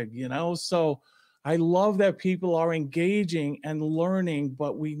flag, So I love that people are engaging and learning,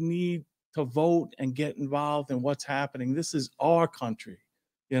 but we need to vote and get involved in what's happening. This is our country,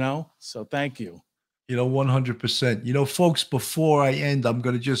 So thank you. 100%. Folks, before I end, I'm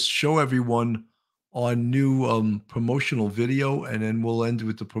going to just show everyone our new promotional video, and then we'll end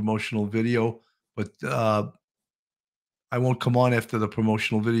with the promotional video. But I won't come on after the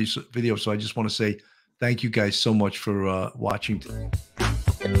promotional video. So I just want to say thank you guys so much for watching today.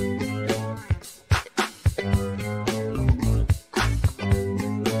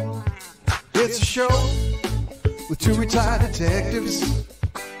 It's a show with two retired detectives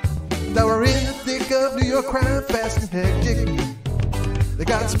that were in the thick of New York crime, fast and hectic. They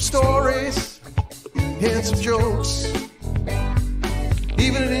got some stories and some jokes,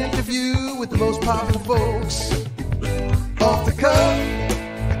 even an interview with the most popular folks. Off the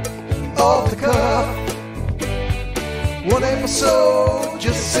cuff, off the cuff. One episode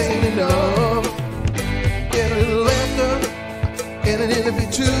just ain't enough. Get a little laughter and an interview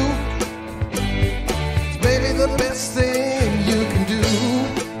too. Maybe the best thing you can do.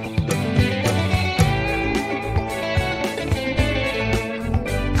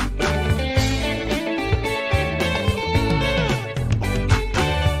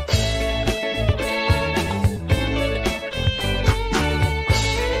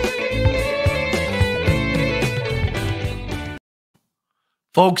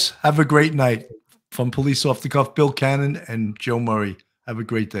 Folks, have a great night. From Police Off the Cuff, Bill Cannon and Joe Murray. Have a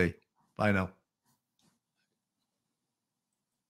great day. Bye now.